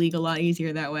the league a lot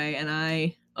easier that way. And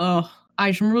I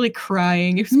just remember really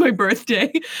crying. It was my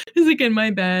birthday. I was like in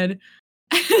my bed.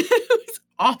 It was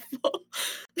awful.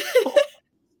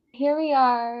 Here we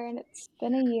are, and it's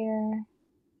been a year.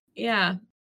 Yeah.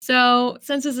 So,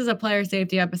 since this is a player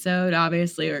safety episode,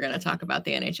 obviously we're going to talk about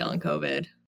the NHL and COVID.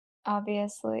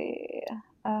 Obviously.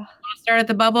 I'll start at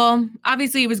the bubble.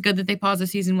 Obviously, it was good that they paused the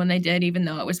season when they did, even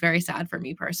though it was very sad for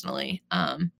me personally.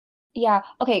 Yeah.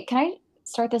 Okay, can I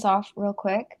start this off real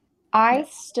quick? I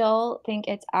still think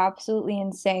it's absolutely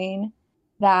insane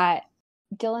that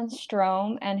Dylan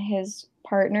Strome and his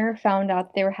partner found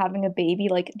out they were having a baby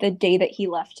like the day that he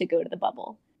left to go to the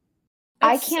bubble.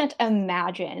 I can't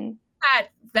imagine.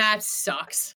 That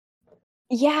sucks.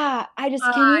 Yeah, can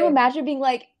you imagine being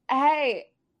like, hey,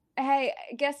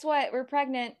 guess what? We're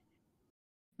pregnant.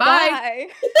 Bye.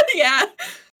 Yeah.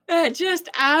 That just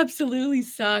absolutely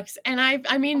sucks. And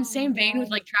I mean, same vein with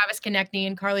like Travis Konecny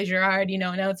and Carly Gerard,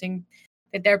 announcing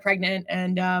that they're pregnant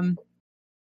and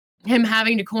him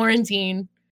having to quarantine.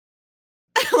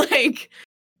 Like,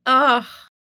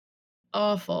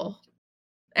 awful.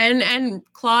 And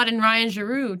Claude and Ryan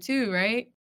Giroux too, right?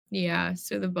 Yeah,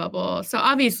 so the bubble. So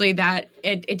obviously that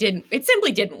it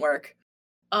simply didn't work.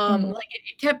 Like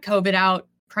it kept COVID out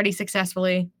pretty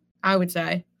successfully, I would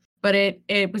say. But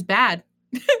it was bad.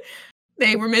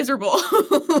 They were miserable.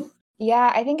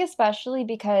 Yeah, I think especially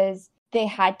because they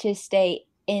had to stay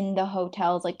in the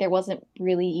hotels. Like there wasn't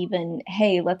really even,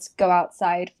 hey, let's go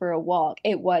outside for a walk.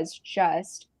 It was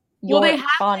just they had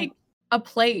like a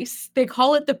place. They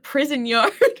call it the prison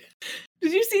yard.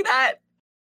 Did you see that?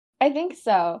 I think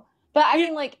so. But I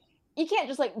mean, like, you can't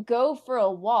just like go for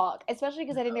a walk, especially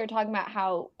because I think they were talking about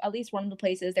how at least one of the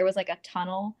places there was like a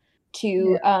tunnel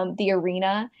to the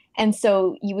arena. And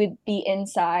so you would be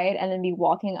inside and then be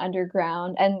walking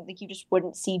underground and like you just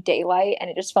wouldn't see daylight. And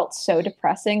it just felt so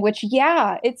depressing, which,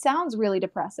 yeah, it sounds really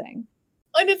depressing.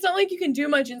 And it's not like you can do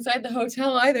much inside the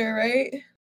hotel either, right?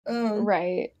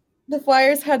 Right. The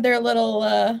Flyers had their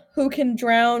little who can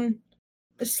drown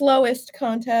the slowest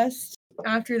contest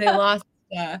after they lost,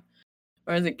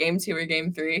 or is it game 2 or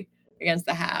game 3 against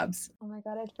the Habs? Oh my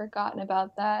God, I'd forgotten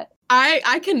about that.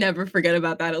 I can never forget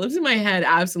about that. It lives in my head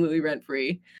absolutely rent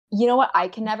free. You know what I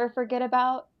can never forget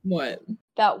about? What?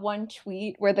 That one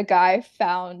tweet where the guy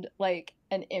found like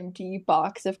an empty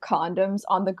box of condoms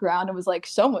on the ground and was like,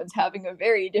 someone's having a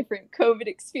very different COVID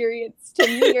experience to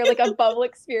me, or like a bubble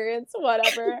experience,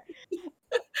 whatever.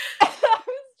 I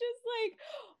was just like,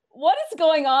 what is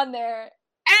going on there?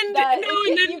 And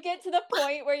you get to the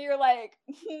point where you're like,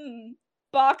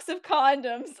 box of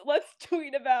condoms, let's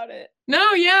tweet about it.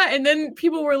 No, yeah. And then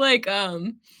people were like,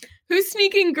 who's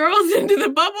sneaking girls into the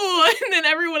bubble? And then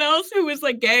everyone else who was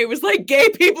like gay was like, gay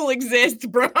people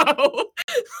exist, bro.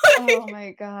 Oh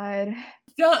my God.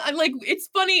 So I'm like, it's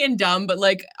funny and dumb, but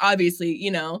like, obviously,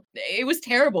 it was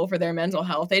terrible for their mental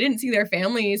health. They didn't see their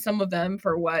families, some of them,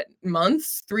 for what,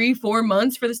 months, 3-4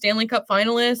 months for the Stanley Cup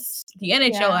finalists. The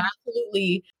NHL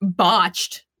absolutely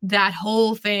botched that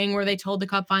whole thing where they told the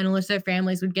cup finalists their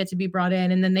families would get to be brought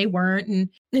in, and then they weren't. And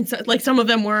it's like some of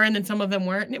them were, and then some of them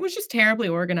weren't. And it was just terribly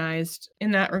organized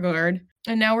in that regard.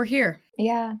 And now we're here.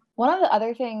 Yeah. One of the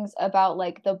other things about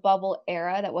like the bubble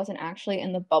era that wasn't actually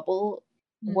in the bubble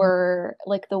were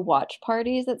like the watch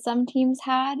parties that some teams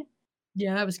had.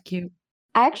 Yeah, that was cute.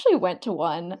 I actually went to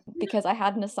one because I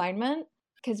had an assignment,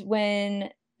 because when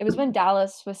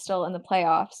Dallas was still in the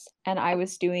playoffs and I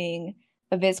was doing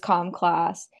a VisCom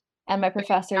class and my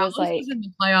professor was like, was in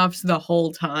the playoffs the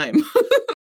whole time.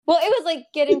 Well, it was like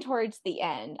getting towards the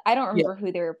end. I don't remember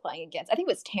who they were playing against. I think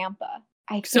it was Tampa.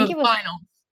 I think it was finals.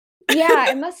 Yeah,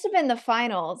 it must have been the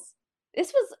finals.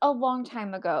 This was a long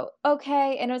time ago.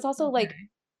 Okay, and it was also like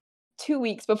 2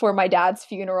 weeks before my dad's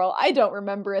funeral. I don't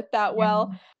remember it that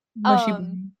well.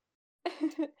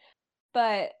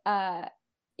 But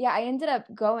yeah, I ended up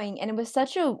going, and it was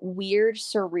such a weird,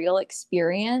 surreal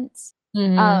experience.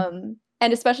 And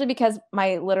especially because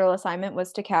my literal assignment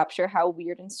was to capture how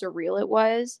weird and surreal it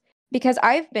was. because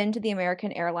I've been to the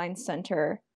American Airlines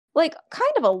Center like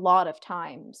kind of a lot of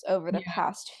times over the Yeah.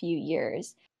 past few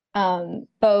years,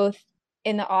 both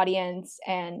in the audience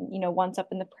and once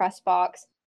up in the press box.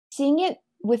 Seeing it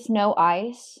with no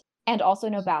ice and also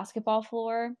no basketball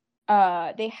floor,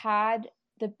 they had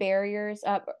the barriers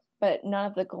up, but none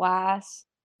of the glass.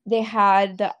 They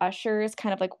had the ushers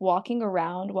kind of like walking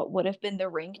around what would have been the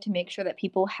rink to make sure that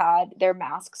people had their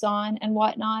masks on and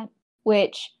whatnot,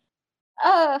 which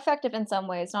effective in some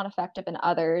ways, not effective in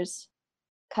others.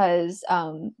 Because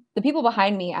the people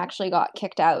behind me actually got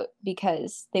kicked out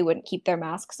because they wouldn't keep their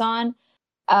masks on.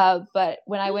 But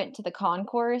when I went to the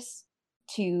concourse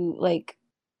to like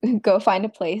go find a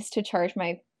place to charge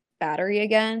my battery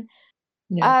again,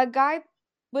 Yeah. a guy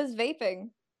was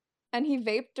vaping and he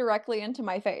vaped directly into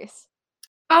my face.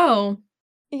 Oh,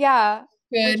 Yeah,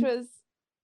 which good. was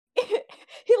he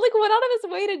like went out of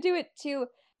his way to do it too.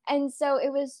 And so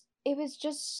it was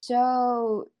just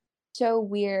so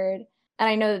weird. And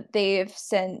I know that they've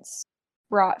since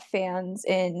brought fans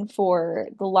in for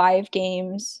the live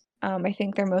games. I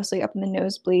think they're mostly up in the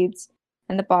nosebleeds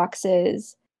and the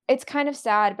boxes. It's kind of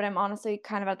sad, but I'm honestly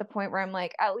kind of at the point where I'm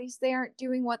like, at least they aren't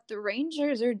doing what the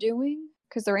Rangers are doing,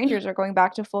 because the Rangers are going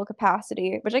back to full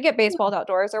capacity, which I get baseball's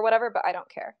outdoors or whatever, but I don't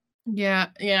care. Yeah,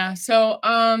 yeah. So,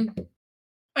 I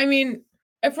mean,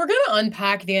 if we're gonna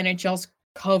unpack the NHL's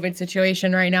COVID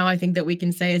situation right now, I think that we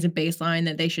can say as a baseline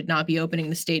that they should not be opening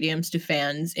the stadiums to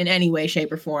fans in any way,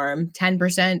 shape, or form.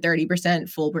 10%,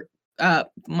 30%,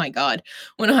 my God,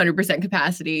 100%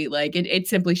 capacity. Like it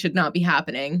simply should not be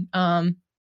happening.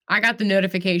 I got the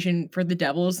notification for the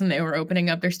Devils and they were opening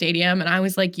up their stadium, and I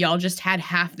was like, y'all just had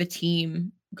half the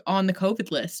team on the COVID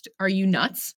list. Are you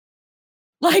nuts?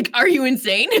 Like, are you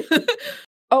insane?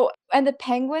 Oh, and the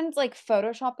Penguins, like,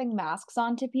 photoshopping masks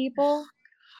onto people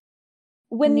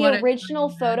when the What a original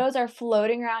train wreck. photos are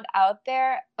floating around out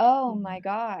there. Oh my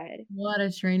god. What a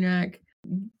train wreck.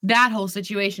 That whole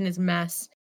situation is a mess.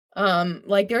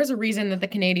 Like there's a reason that the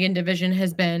Canadian division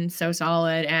has been so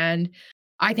solid, and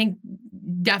I think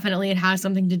definitely it has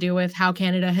something to do with how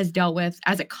Canada has dealt with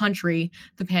as a country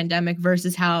the pandemic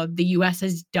versus how the US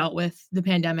has dealt with the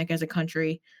pandemic as a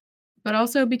country. But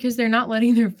also because they're not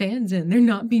letting their fans in. They're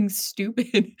not being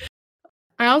stupid.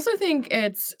 I also think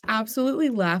it's absolutely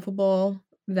laughable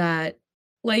that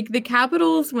like the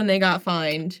Capitals when they got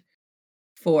fined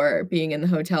for being in the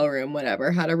hotel room,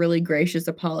 whatever, had a really gracious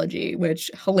apology, which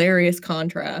hilarious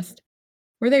contrast,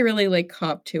 where they really like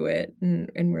copped to it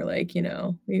and were like,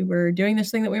 we were doing this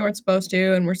thing that we weren't supposed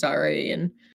to, and we're sorry, and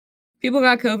people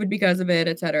got COVID because of it,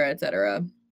 et cetera, et cetera.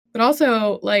 But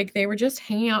also, like, they were just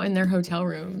hanging out in their hotel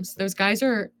rooms. Those guys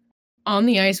are on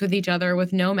the ice with each other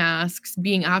with no masks,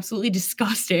 being absolutely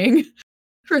disgusting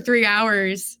for 3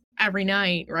 hours every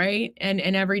night, right? And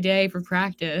every day for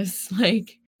practice.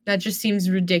 Like, that just seems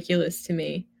ridiculous to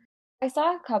me. I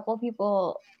saw a couple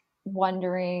people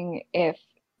wondering if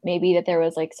maybe that there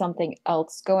was, like, something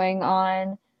else going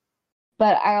on,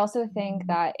 but I also think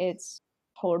that it's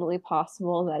totally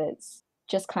possible that it's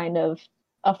just kind of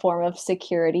a form of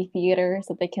security theater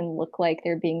so they can look like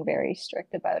they're being very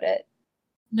strict about it.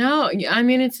 No, I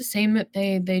mean, it's the same that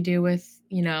they do with,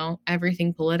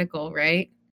 everything political,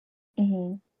 right?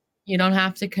 Mhm. You don't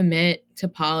have to commit to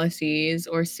policies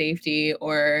or safety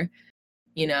or,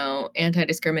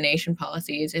 anti-discrimination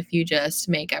policies if you just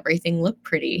make everything look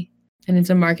pretty. And it's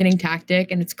a marketing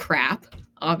tactic and it's crap,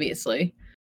 obviously.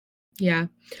 Yeah.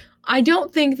 I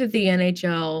don't think that the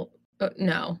NHL,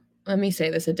 no, let me say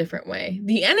this a different way.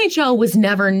 The NHL was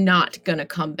never not going to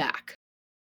come back,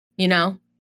 you know?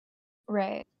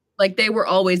 Right. Like they were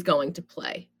always going to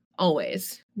play.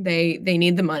 Always. They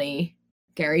need the money.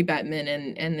 Gary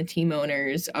Bettman and the team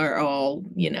owners are all,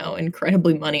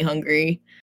 incredibly money hungry.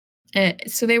 And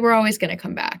so they were always going to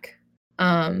come back.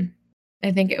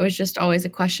 I think it was just always a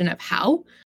question of how.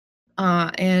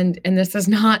 And this has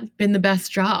not been the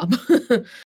best job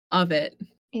of it.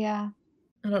 Yeah.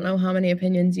 I don't know how many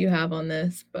opinions you have on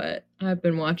this, but I've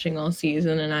been watching all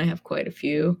season and I have quite a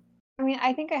few. I mean,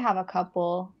 I think I have a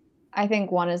couple. I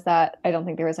think one is that I don't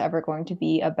think there was ever going to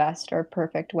be a best or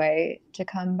perfect way to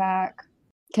come back.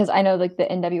 Because I know like the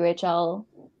NWHL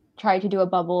tried to do a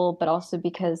bubble, but also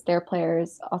because their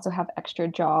players also have extra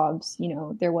jobs,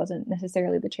 there wasn't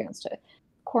necessarily the chance to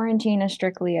quarantine as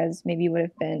strictly as maybe would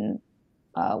have been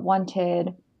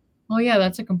wanted. Oh yeah,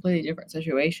 that's a completely different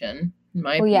situation, in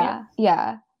my opinion.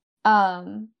 Yeah.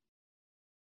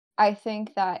 I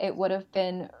think that it would have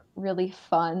been really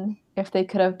fun if they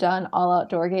could have done all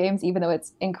outdoor games, even though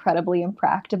it's incredibly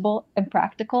impractical.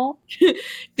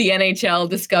 The NHL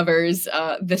discovers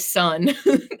the sun,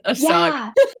 a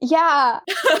saga. Yeah.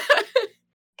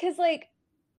 because like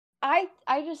I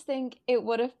just think it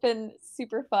would have been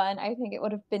super fun. I think it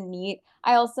would have been neat.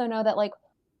 I also know that like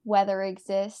weather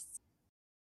exists,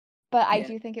 but I Yeah,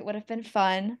 do think it would have been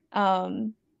fun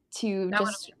to that would have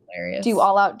just been hilarious. do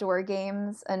all outdoor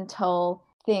games until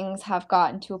things have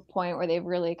gotten to a point where they've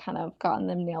really kind of gotten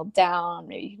them nailed down.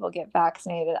 Maybe people get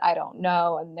vaccinated, I don't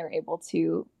know, and they're able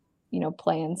to,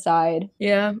 play inside.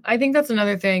 Yeah, I think that's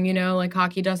another thing, like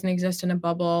hockey doesn't exist in a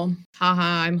bubble.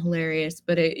 Haha, I'm hilarious,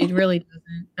 but it really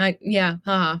doesn't. Yeah,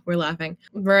 haha, we're laughing.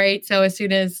 Right. So as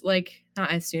soon as not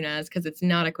as soon as, because it's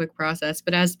not a quick process,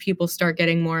 but as people start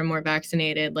getting more and more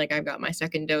vaccinated, like I've got my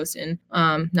second dose in,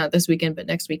 not this weekend, but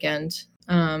next weekend,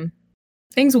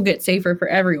 things will get safer for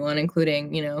everyone,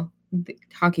 including, the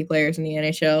hockey players in the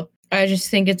NHL. I just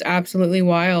think it's absolutely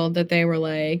wild that they were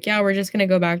like, yeah, we're just going to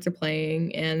go back to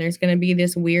playing and there's going to be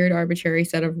this weird arbitrary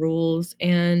set of rules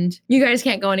and you guys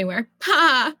can't go anywhere.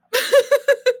 Ha!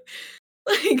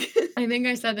 I think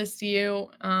I said this to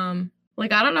you.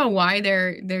 I don't know why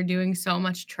they're doing so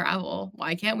much travel.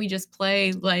 Why can't we just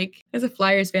play as a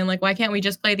Flyers fan? Why can't we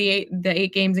just play the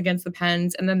eight games against the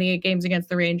Pens and then the 8 games against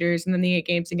the Rangers and then the 8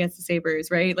 games against the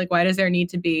Sabres, right? Why does there need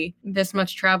to be this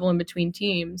much travel in between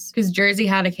teams? Because Jersey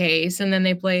had a case and then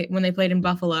when they played in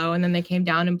Buffalo and then they came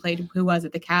down and played, who was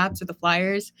it, the Caps or the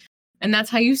Flyers? And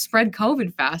that's how you spread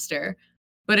COVID faster.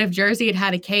 But if Jersey had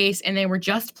had a case and they were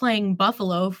just playing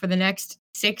Buffalo for the next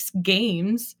 6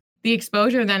 games, the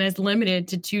exposure then is limited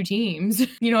to 2 teams.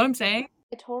 You know what I'm saying?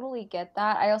 I totally get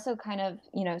that. I also kind of,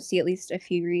 see at least a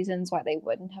few reasons why they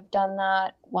wouldn't have done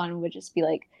that. One would just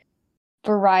be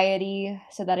variety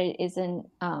so that it isn't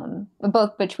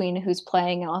both between who's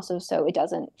playing and also so it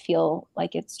doesn't feel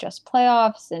like it's just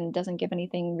playoffs and doesn't give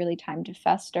anything really time to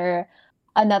fester.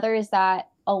 Another is that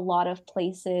a lot of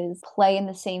places play in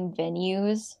the same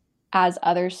venues as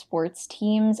other sports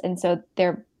teams, and so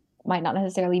there might not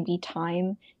necessarily be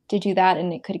time to do that,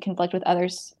 and it could conflict with other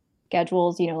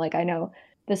schedules. I know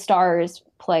the Stars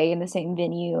play in the same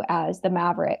venue as the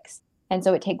Mavericks, and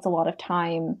so it takes a lot of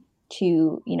time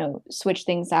to switch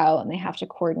things out, and they have to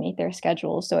coordinate their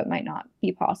schedules, so it might not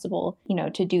be possible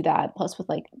to do that, plus with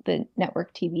the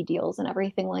network TV deals and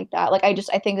everything like that.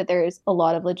 I think that there's a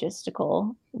lot of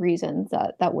logistical reasons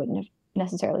that wouldn't have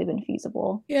necessarily been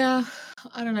feasible. Yeah,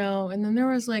 I don't know. And then there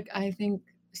was I think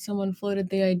someone floated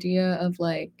the idea of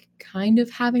kind of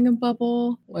having a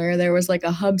bubble where there was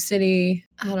a hub city.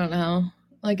 I don't know.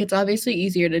 It's obviously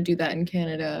easier to do that in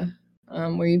Canada,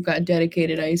 where you've got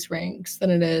dedicated ice rinks than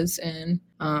it is in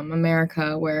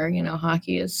America, where,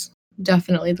 hockey is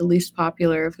definitely the least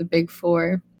popular of the big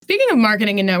 4. Speaking of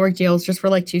marketing and network deals, just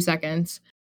for 2 seconds,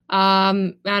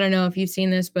 I don't know if you've seen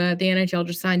this, but the NHL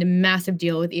just signed a massive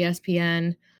deal with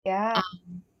ESPN. Yeah.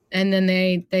 And then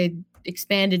they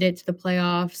expanded it to the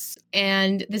playoffs,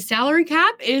 and the salary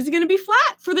cap is going to be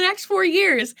flat for the next 4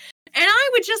 years. And I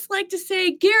would just like to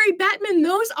say, Gary Bettman,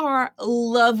 those are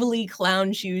lovely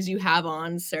clown shoes you have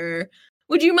on, sir.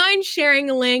 Would you mind sharing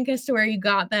a link as to where you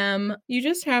got them? You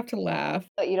just have to laugh.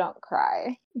 But you don't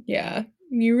cry. Yeah,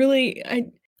 you really...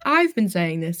 I've been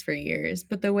saying this for years,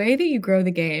 but the way that you grow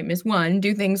the game is, 1,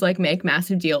 do things like make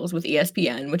massive deals with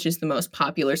ESPN, which is the most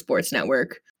popular sports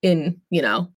network in,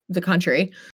 the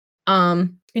country.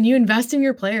 And you invest in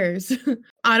your players.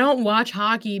 I don't watch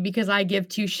hockey because I give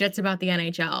 2 shits about the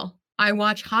NHL. I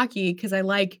watch hockey because I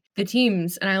like the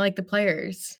teams and I like the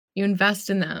players. You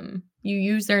invest in them. You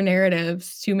use their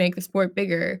narratives to make the sport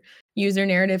bigger. Use their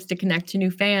narratives to connect to new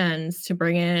fans, to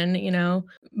bring in,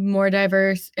 more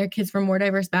diverse kids from more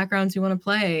diverse backgrounds who want to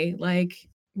play.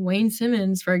 Wayne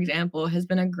Simmons, for example, has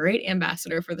been a great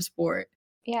ambassador for the sport.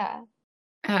 Yeah.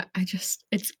 It's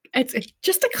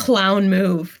just a clown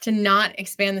move to not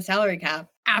expand the salary cap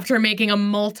after making a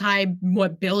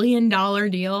multi-billion-dollar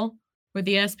deal with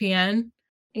ESPN.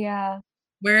 Yeah.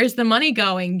 Where is the money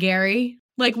going, Gary?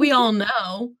 We all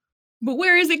know, but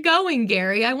where is it going,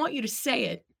 Gary? I want you to say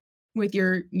it with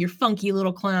your funky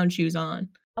little clown shoes on.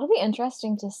 It'll be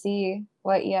interesting to see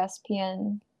what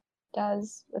ESPN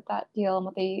does with that deal and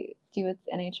what they do with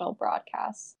NHL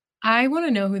broadcasts. I want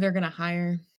to know who they're going to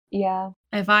hire. Yeah.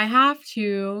 If I have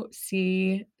to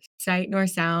see sight nor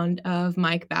sound of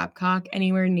Mike Babcock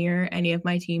anywhere near any of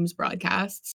my team's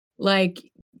broadcasts,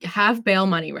 have bail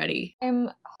money ready. I'm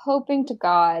hoping to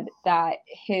God that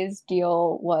his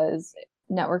deal was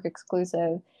network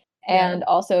exclusive and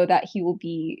also that he will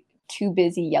be too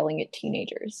busy yelling at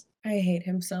teenagers. I hate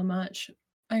him so much.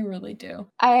 I really do.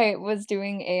 I was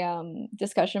doing a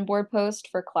discussion board post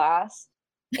for class,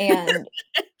 and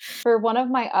for one of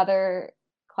my other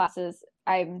classes,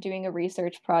 I'm doing a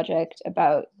research project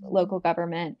about local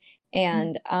government,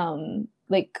 and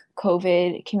like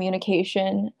COVID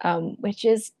communication, which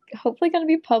is hopefully going to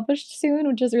be published soon,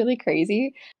 which is really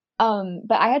crazy.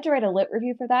 But I had to write a lit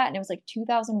review for that, and it was like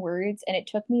 2,000 words, and it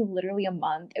took me literally a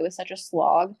month. It was such a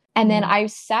slog. And then I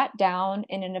sat down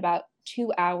and in about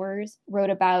 2 hours wrote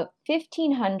about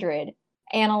 1,500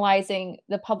 analyzing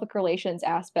the public relations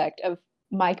aspect of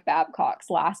Mike Babcock's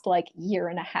last like year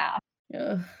and a half.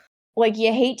 Ugh. Like,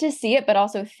 you hate to see it, but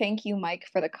also thank you, Mike,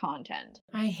 for the content.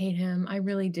 I hate him. I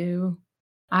really do.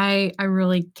 I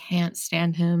really can't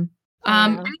stand him. Yeah.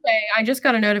 Anyway, I just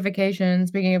got a notification,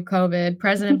 speaking of COVID,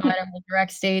 President Biden will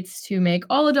direct states to make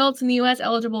all adults in the US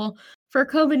eligible for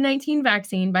COVID-19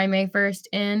 vaccine by May 1st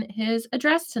in his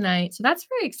address tonight. So that's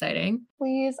very exciting.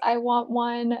 Please, I want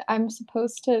one. I'm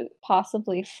supposed to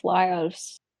possibly fly out of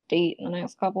state in the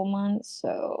next couple months,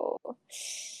 so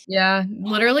yeah,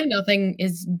 literally nothing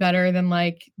is better than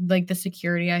like the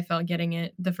security I felt getting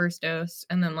it the first dose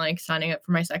and then like signing up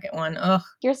for my second one. Ugh.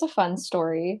 Here's a fun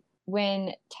story.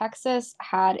 When Texas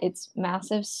had its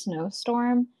massive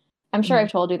snowstorm, I'm sure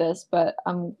I've told you this, but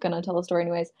I'm gonna tell the story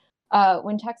anyways.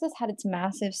 When Texas had its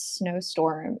massive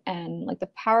snowstorm and like the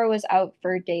power was out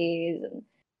for days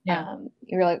and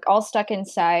you're like all stuck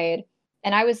inside.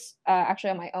 And I was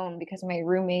actually on my own because my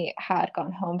roommate had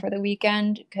gone home for the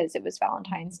weekend because it was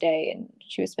Valentine's Day and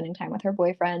she was spending time with her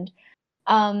boyfriend.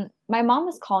 My mom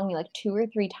was calling me like 2 or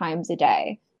 3 times a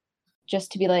day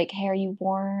just to be like, hey, are you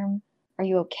warm? Are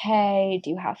you okay?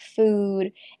 Do you have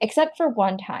food? Except for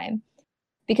one time.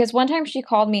 Because one time she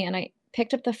called me and I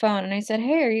picked up the phone and I said,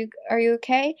 hey, are you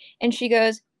okay? And she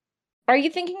goes, are you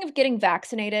thinking of getting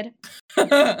vaccinated?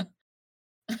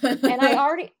 And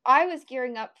I was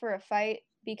gearing up for a fight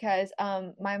because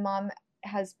my mom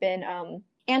has been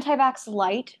anti-vax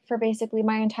light for basically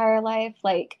my entire life.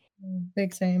 Like,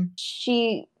 big same.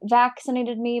 She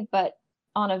vaccinated me, but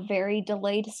on a very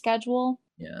delayed schedule.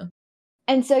 Yeah.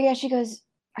 And so yeah, she goes,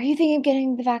 are you thinking of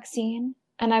getting the vaccine?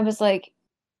 And I was like,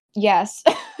 yes.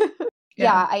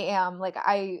 Yeah, I am. Like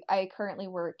I currently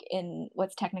work in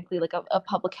what's technically like a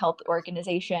public health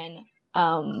organization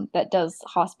that does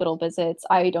hospital visits.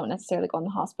 I don't necessarily go on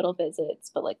the hospital visits,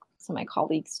 but like some of my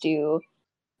colleagues do.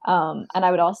 And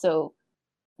I would also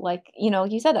like,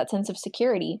 you said that sense of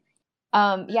security.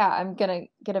 Yeah, I'm gonna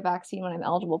get a vaccine when I'm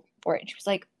eligible for it. And she was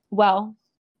like, well,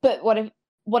 but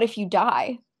what if you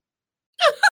die?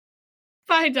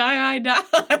 If I die, I die.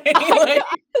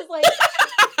 I was like,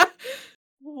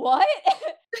 what?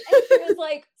 And she was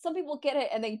like, some people get it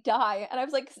and they die. And I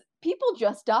was like, people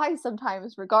just die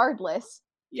sometimes regardless,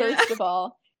 first of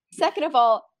all. Second of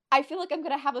all, I feel like I'm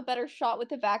going to have a better shot with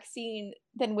the vaccine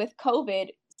than with COVID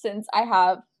since I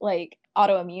have like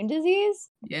autoimmune disease.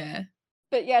 Yeah.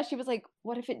 But yeah, she was like,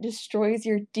 what if it destroys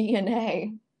your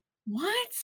DNA? What?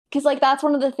 Because like that's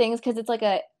one of the things, because it's like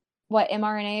a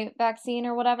mRNA vaccine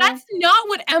or whatever. That's not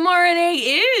what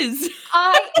mRNA is.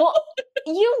 Well,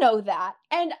 you know that,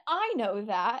 and I know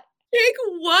that. Take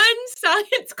one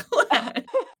science class.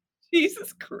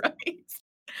 Jesus Christ.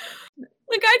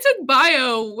 Like, I took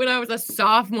bio when I was a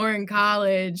sophomore in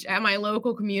college at my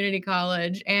local community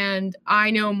college, and I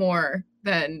know more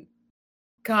than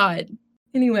God.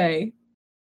 Anyway.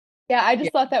 Yeah, I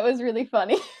just thought that was really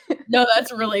funny. No,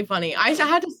 that's really funny. I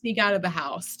had to sneak out of the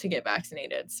house to get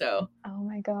vaccinated, so. Oh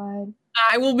my God.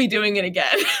 I will be doing it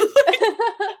again.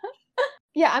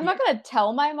 Yeah, I'm not going to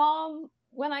tell my mom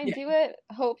when I do it.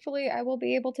 Hopefully I will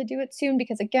be able to do it soon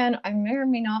because again, I may or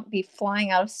may not be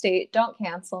flying out of state. Don't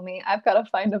cancel me. I've got to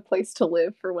find a place to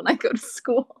live for when I go to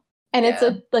school. And it's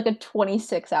a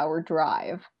 26-hour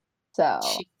drive. So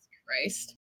Jesus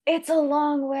Christ. It's a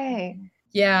long way.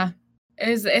 Yeah.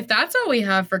 If that's all we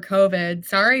have for COVID,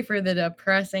 sorry for the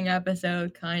depressing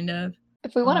episode, kind of.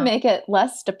 If we want to make it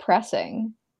less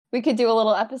depressing, we could do a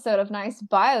little episode of Nice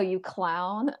Bio, you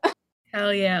clown.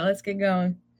 Hell yeah, let's get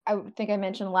going. I think I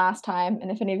mentioned last time, and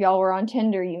if any of y'all were on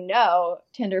Tinder,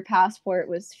 Tinder Passport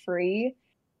was free.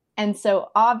 And so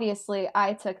obviously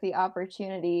I took the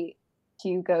opportunity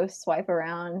to go swipe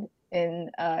around in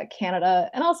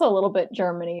Canada and also a little bit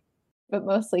Germany, but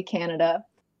mostly Canada.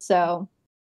 So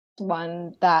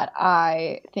one that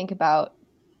I think about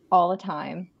all the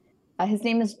time. His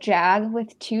name is Jag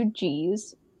with 2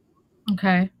 G's.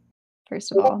 Okay.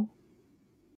 First of all.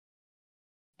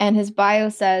 And his bio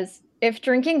says, if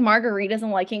drinking margaritas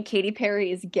and liking Katy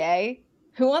Perry is gay,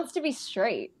 who wants to be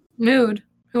straight? Mood.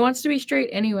 Who wants to be straight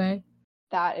anyway?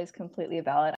 That is completely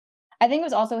valid. I think it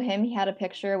was also him. He had a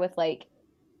picture with like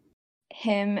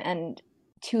him and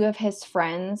 2 of his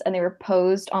friends, and they were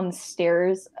posed on the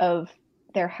stairs of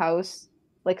their house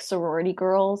like sorority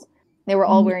girls. They were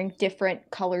all wearing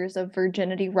different colors of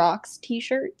Virginity Rocks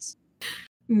t-shirts.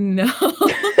 No.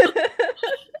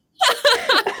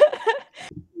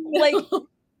 Like,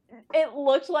 it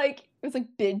looked like it was like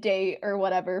bid day or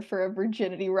whatever for a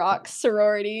Virginity Rock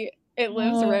sorority. It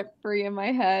lives rent free in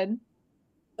my head.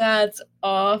 That's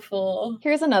awful.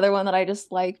 Here's another one that I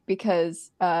just like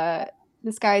because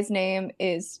this guy's name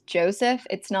is Joseph.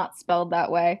 It's not spelled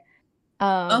that way.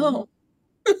 But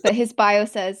his bio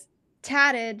says,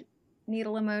 tatted,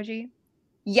 needle emoji.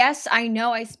 Yes, I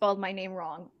know I spelled my name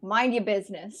wrong. Mind your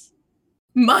business.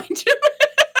 Mind you.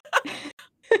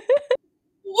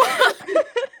 Why?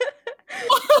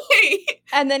 Why?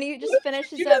 And then he just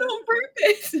finishes you up on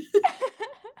purpose.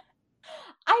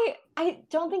 I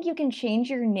don't think you can change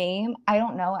your name. I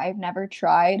don't know. I've never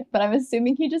tried, but I'm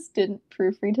assuming he just didn't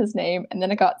proofread his name and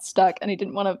then it got stuck and he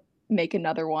didn't want to make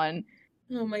another one.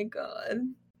 Oh my god.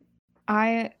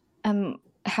 I am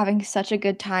having such a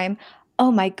good time.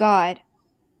 Oh my god.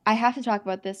 I have to talk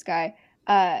about this guy.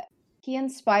 He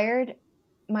inspired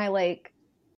my like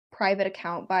private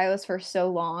account bios for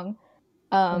so long.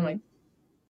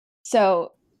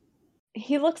 So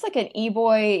he looks like an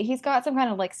e-boy. He's got some kind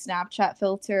of like Snapchat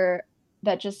filter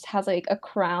that just has like a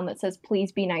crown that says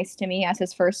 "Please be nice to me" as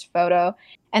his first photo,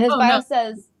 and his bio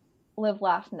says "Live,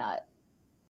 laugh, nut."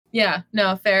 Yeah,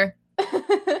 no, fair.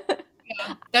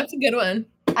 Yeah, that's a good one.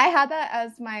 I had that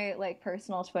as my like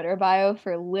personal Twitter bio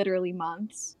for literally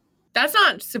months. That's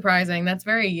not surprising. That's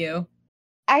very you.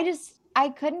 I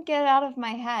couldn't get it out of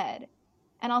my head,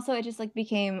 and also it just like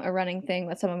became a running thing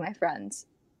with some of my friends.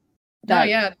 Oh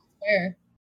yeah, that's fair.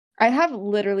 I have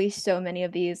literally so many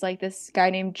of these. Like this guy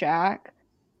named Jack.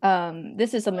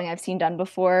 This is something I've seen done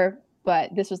before,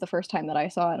 but this was the first time that I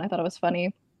saw it, and I thought it was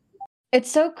funny.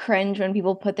 It's so cringe when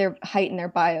people put their height in their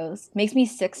bios. Makes me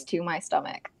sick to my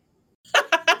stomach.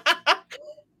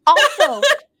 Also,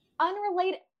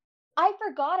 unrelated. I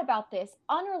forgot about this.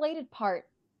 Unrelated part.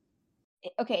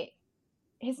 Okay,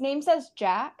 his name says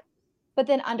Jack, but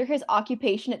then under his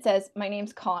occupation it says, "My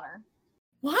name's Connor."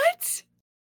 What?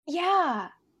 Yeah.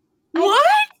 What?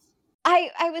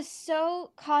 I was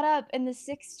so caught up in the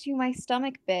sick to my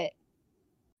stomach bit.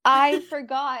 I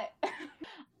forgot.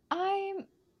 I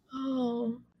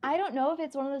don't know if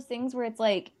it's one of those things where it's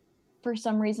like, for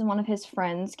some reason, one of his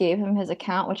friends gave him his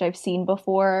account, which I've seen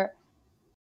before,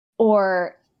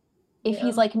 or if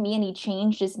he's like me and he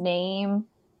changed his name.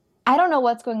 I don't know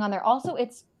what's going on there. Also,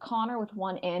 it's Connor with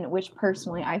one N, which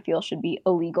personally I feel should be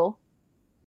illegal.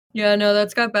 Yeah, no,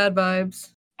 that's got bad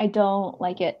vibes. I don't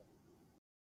like it.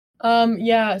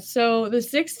 Yeah, so the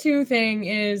 6'2" thing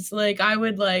is like, I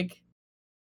would like,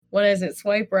 what is it,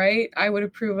 swipe right? I would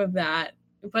approve of that.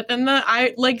 But then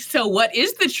so what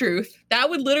is the truth? That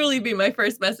would literally be my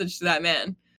first message to that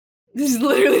man. This is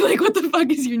literally like, what the fuck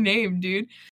is your name, dude?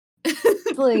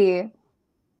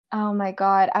 Oh my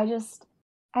god, I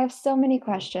have so many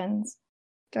questions.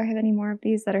 Do I have any more of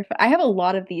these that are I have a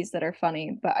lot of these that are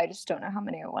funny, but I just don't know how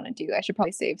many I want to do. I should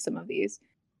probably save some of these.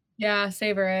 Yeah,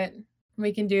 savor it.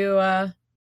 We can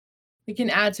we can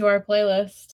add to our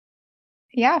playlist.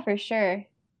 Yeah, for sure.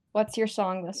 What's your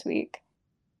song this week?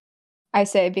 I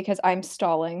say because I'm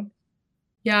stalling.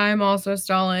 Yeah, I'm also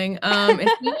stalling.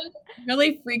 It's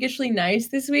really freakishly nice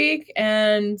this week,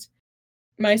 and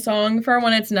my song for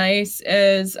when it's nice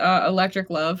is Electric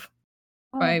Love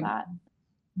by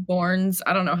Borns.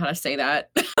 I don't know how to say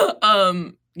that.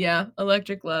 Yeah,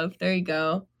 Electric Love. There you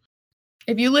go.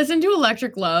 If you listen to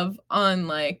Electric Love on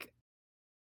like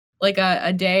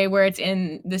a day where it's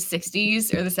in the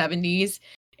 60s or the 70s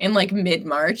in like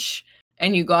mid-March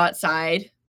and you go outside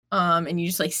and you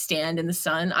just like stand in the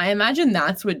sun, I imagine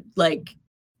that's what like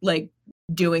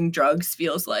doing drugs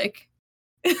feels like.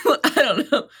 I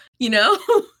don't know, you know?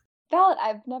 Valid,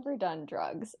 I've never done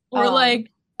drugs. Or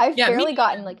like I've barely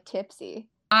gotten like tipsy.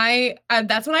 I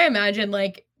that's what I imagine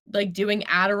like doing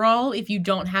Adderall if you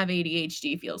don't have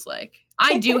ADHD feels like.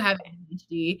 I do have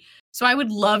ADHD, so I would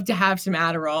love to have some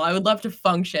Adderall. I would love to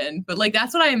function, but like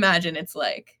that's what I imagine it's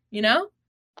like, you know?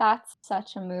 That's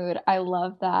such a mood. I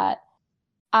love that.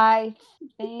 I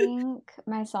think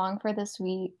my song for this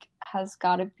week has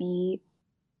got to be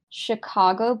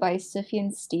Chicago by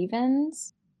Sufjan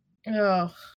Stevens.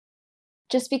 Oh.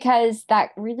 Just because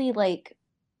that really like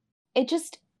it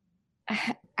just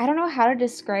I don't know how to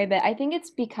describe it. I think it's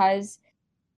because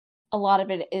a lot of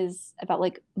it is about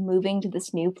like moving to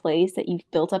this new place that you've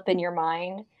built up in your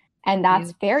mind. And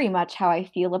that's very much how I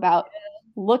feel about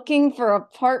looking for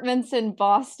apartments in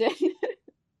Boston.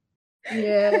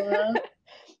 Yeah.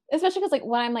 Especially because like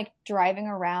when I'm like driving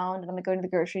around and I'm like going to the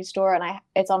grocery store and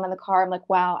it's on in the car, I'm like,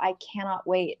 wow, I cannot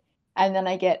wait. And then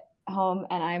I get home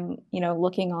and I'm,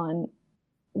 looking on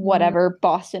whatever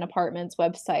Boston Apartments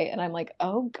website and I'm like,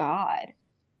 oh God.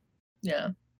 Yeah.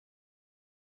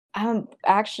 I'm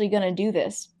actually gonna do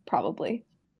this probably.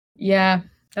 Yeah,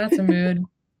 that's a mood.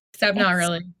 Except not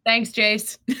really. Thanks,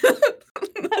 Jace.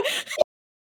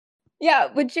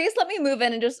 Yeah, would Jace let me move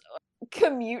in and just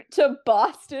commute to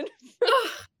Boston?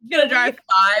 Gonna drive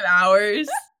 5 hours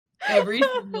every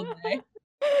single day.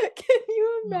 Can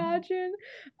you imagine?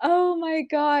 Oh my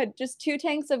god, just 2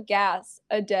 tanks of gas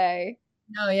a day.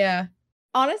 Oh, yeah.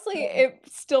 Honestly, it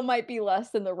still might be less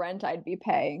than the rent I'd be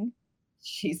paying.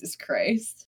 Jesus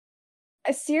Christ.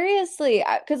 Seriously,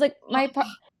 because like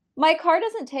my car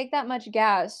doesn't take that much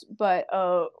gas, but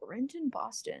rent in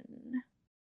Boston.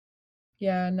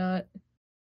 Yeah, not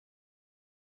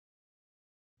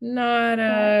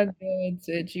a good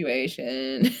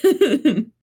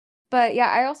situation. But yeah,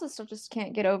 I also still just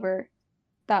can't get over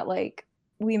that like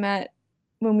we met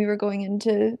when we were going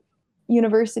into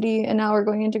university and now we're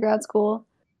going into grad school.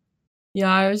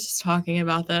 Yeah, I was just talking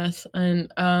about this on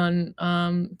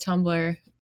Tumblr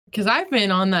because I've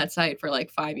been on that site for like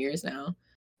 5 years now.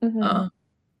 Mm-hmm.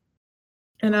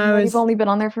 And I've only been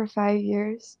on there for 5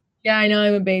 years. Yeah, I know,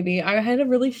 I'm a baby. I had a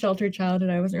really sheltered childhood.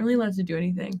 I wasn't really allowed to do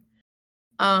anything.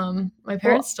 My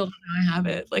parents still don't know I have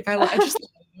it. Like I just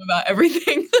love them about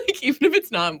everything, like even if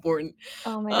it's not important.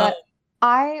 Oh my god.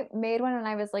 I made one when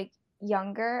I was like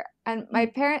younger, and my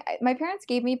parents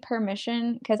gave me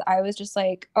permission because I was just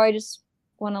like, oh, I just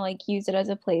want to like use it as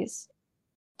a place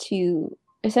to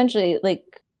essentially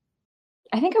like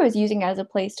I think I was using it as a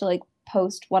place to like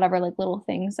post whatever like little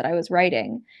things that I was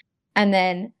writing. And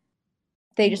then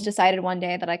they just decided one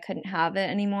day that I couldn't have it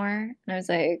anymore. And I was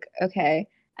like, okay.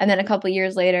 And then a couple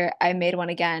years later, I made one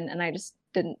again and I just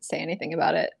didn't say anything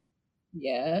about it.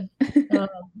 Yeah. No,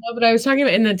 but I was talking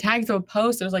about in the tags of a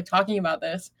post, I was like talking about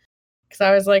this because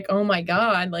I was like, oh my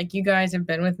God, like you guys have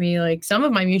been with me. Like some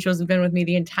of my mutuals have been with me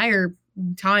the entire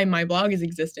time my blog has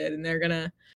existed. And they're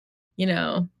gonna, you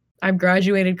know, I've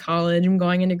graduated college. I'm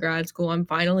going into grad school. I'm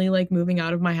finally like moving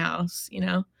out of my house, you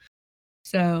know?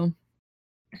 So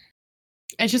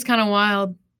it's just kind of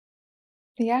wild.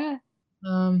 Yeah.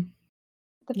 The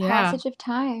Yeah. passage of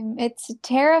time. It's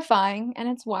terrifying, and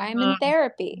it's why I'm in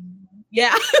therapy. Yeah.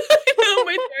 I know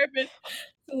my therapist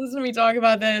listens to me talk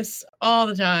about this all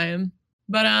the time.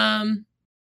 But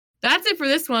that's it for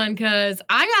this one because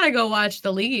I gotta go watch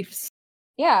the Leafs.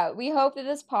 Yeah, we hope that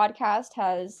this podcast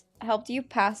has helped you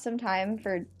pass some time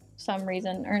for some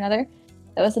reason or another.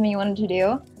 That was something you wanted to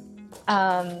do.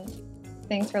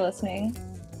 Thanks for listening.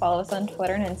 Follow us on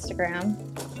Twitter and Instagram.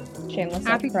 Shameless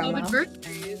Happy promo. COVID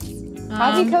birthdays.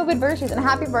 Happy COVID birthdays and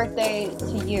happy birthday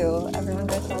to you. Everyone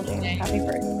go tell James happy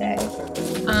birthday.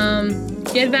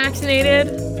 Get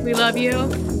vaccinated. We love you.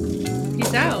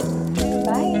 Peace out.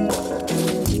 Bye.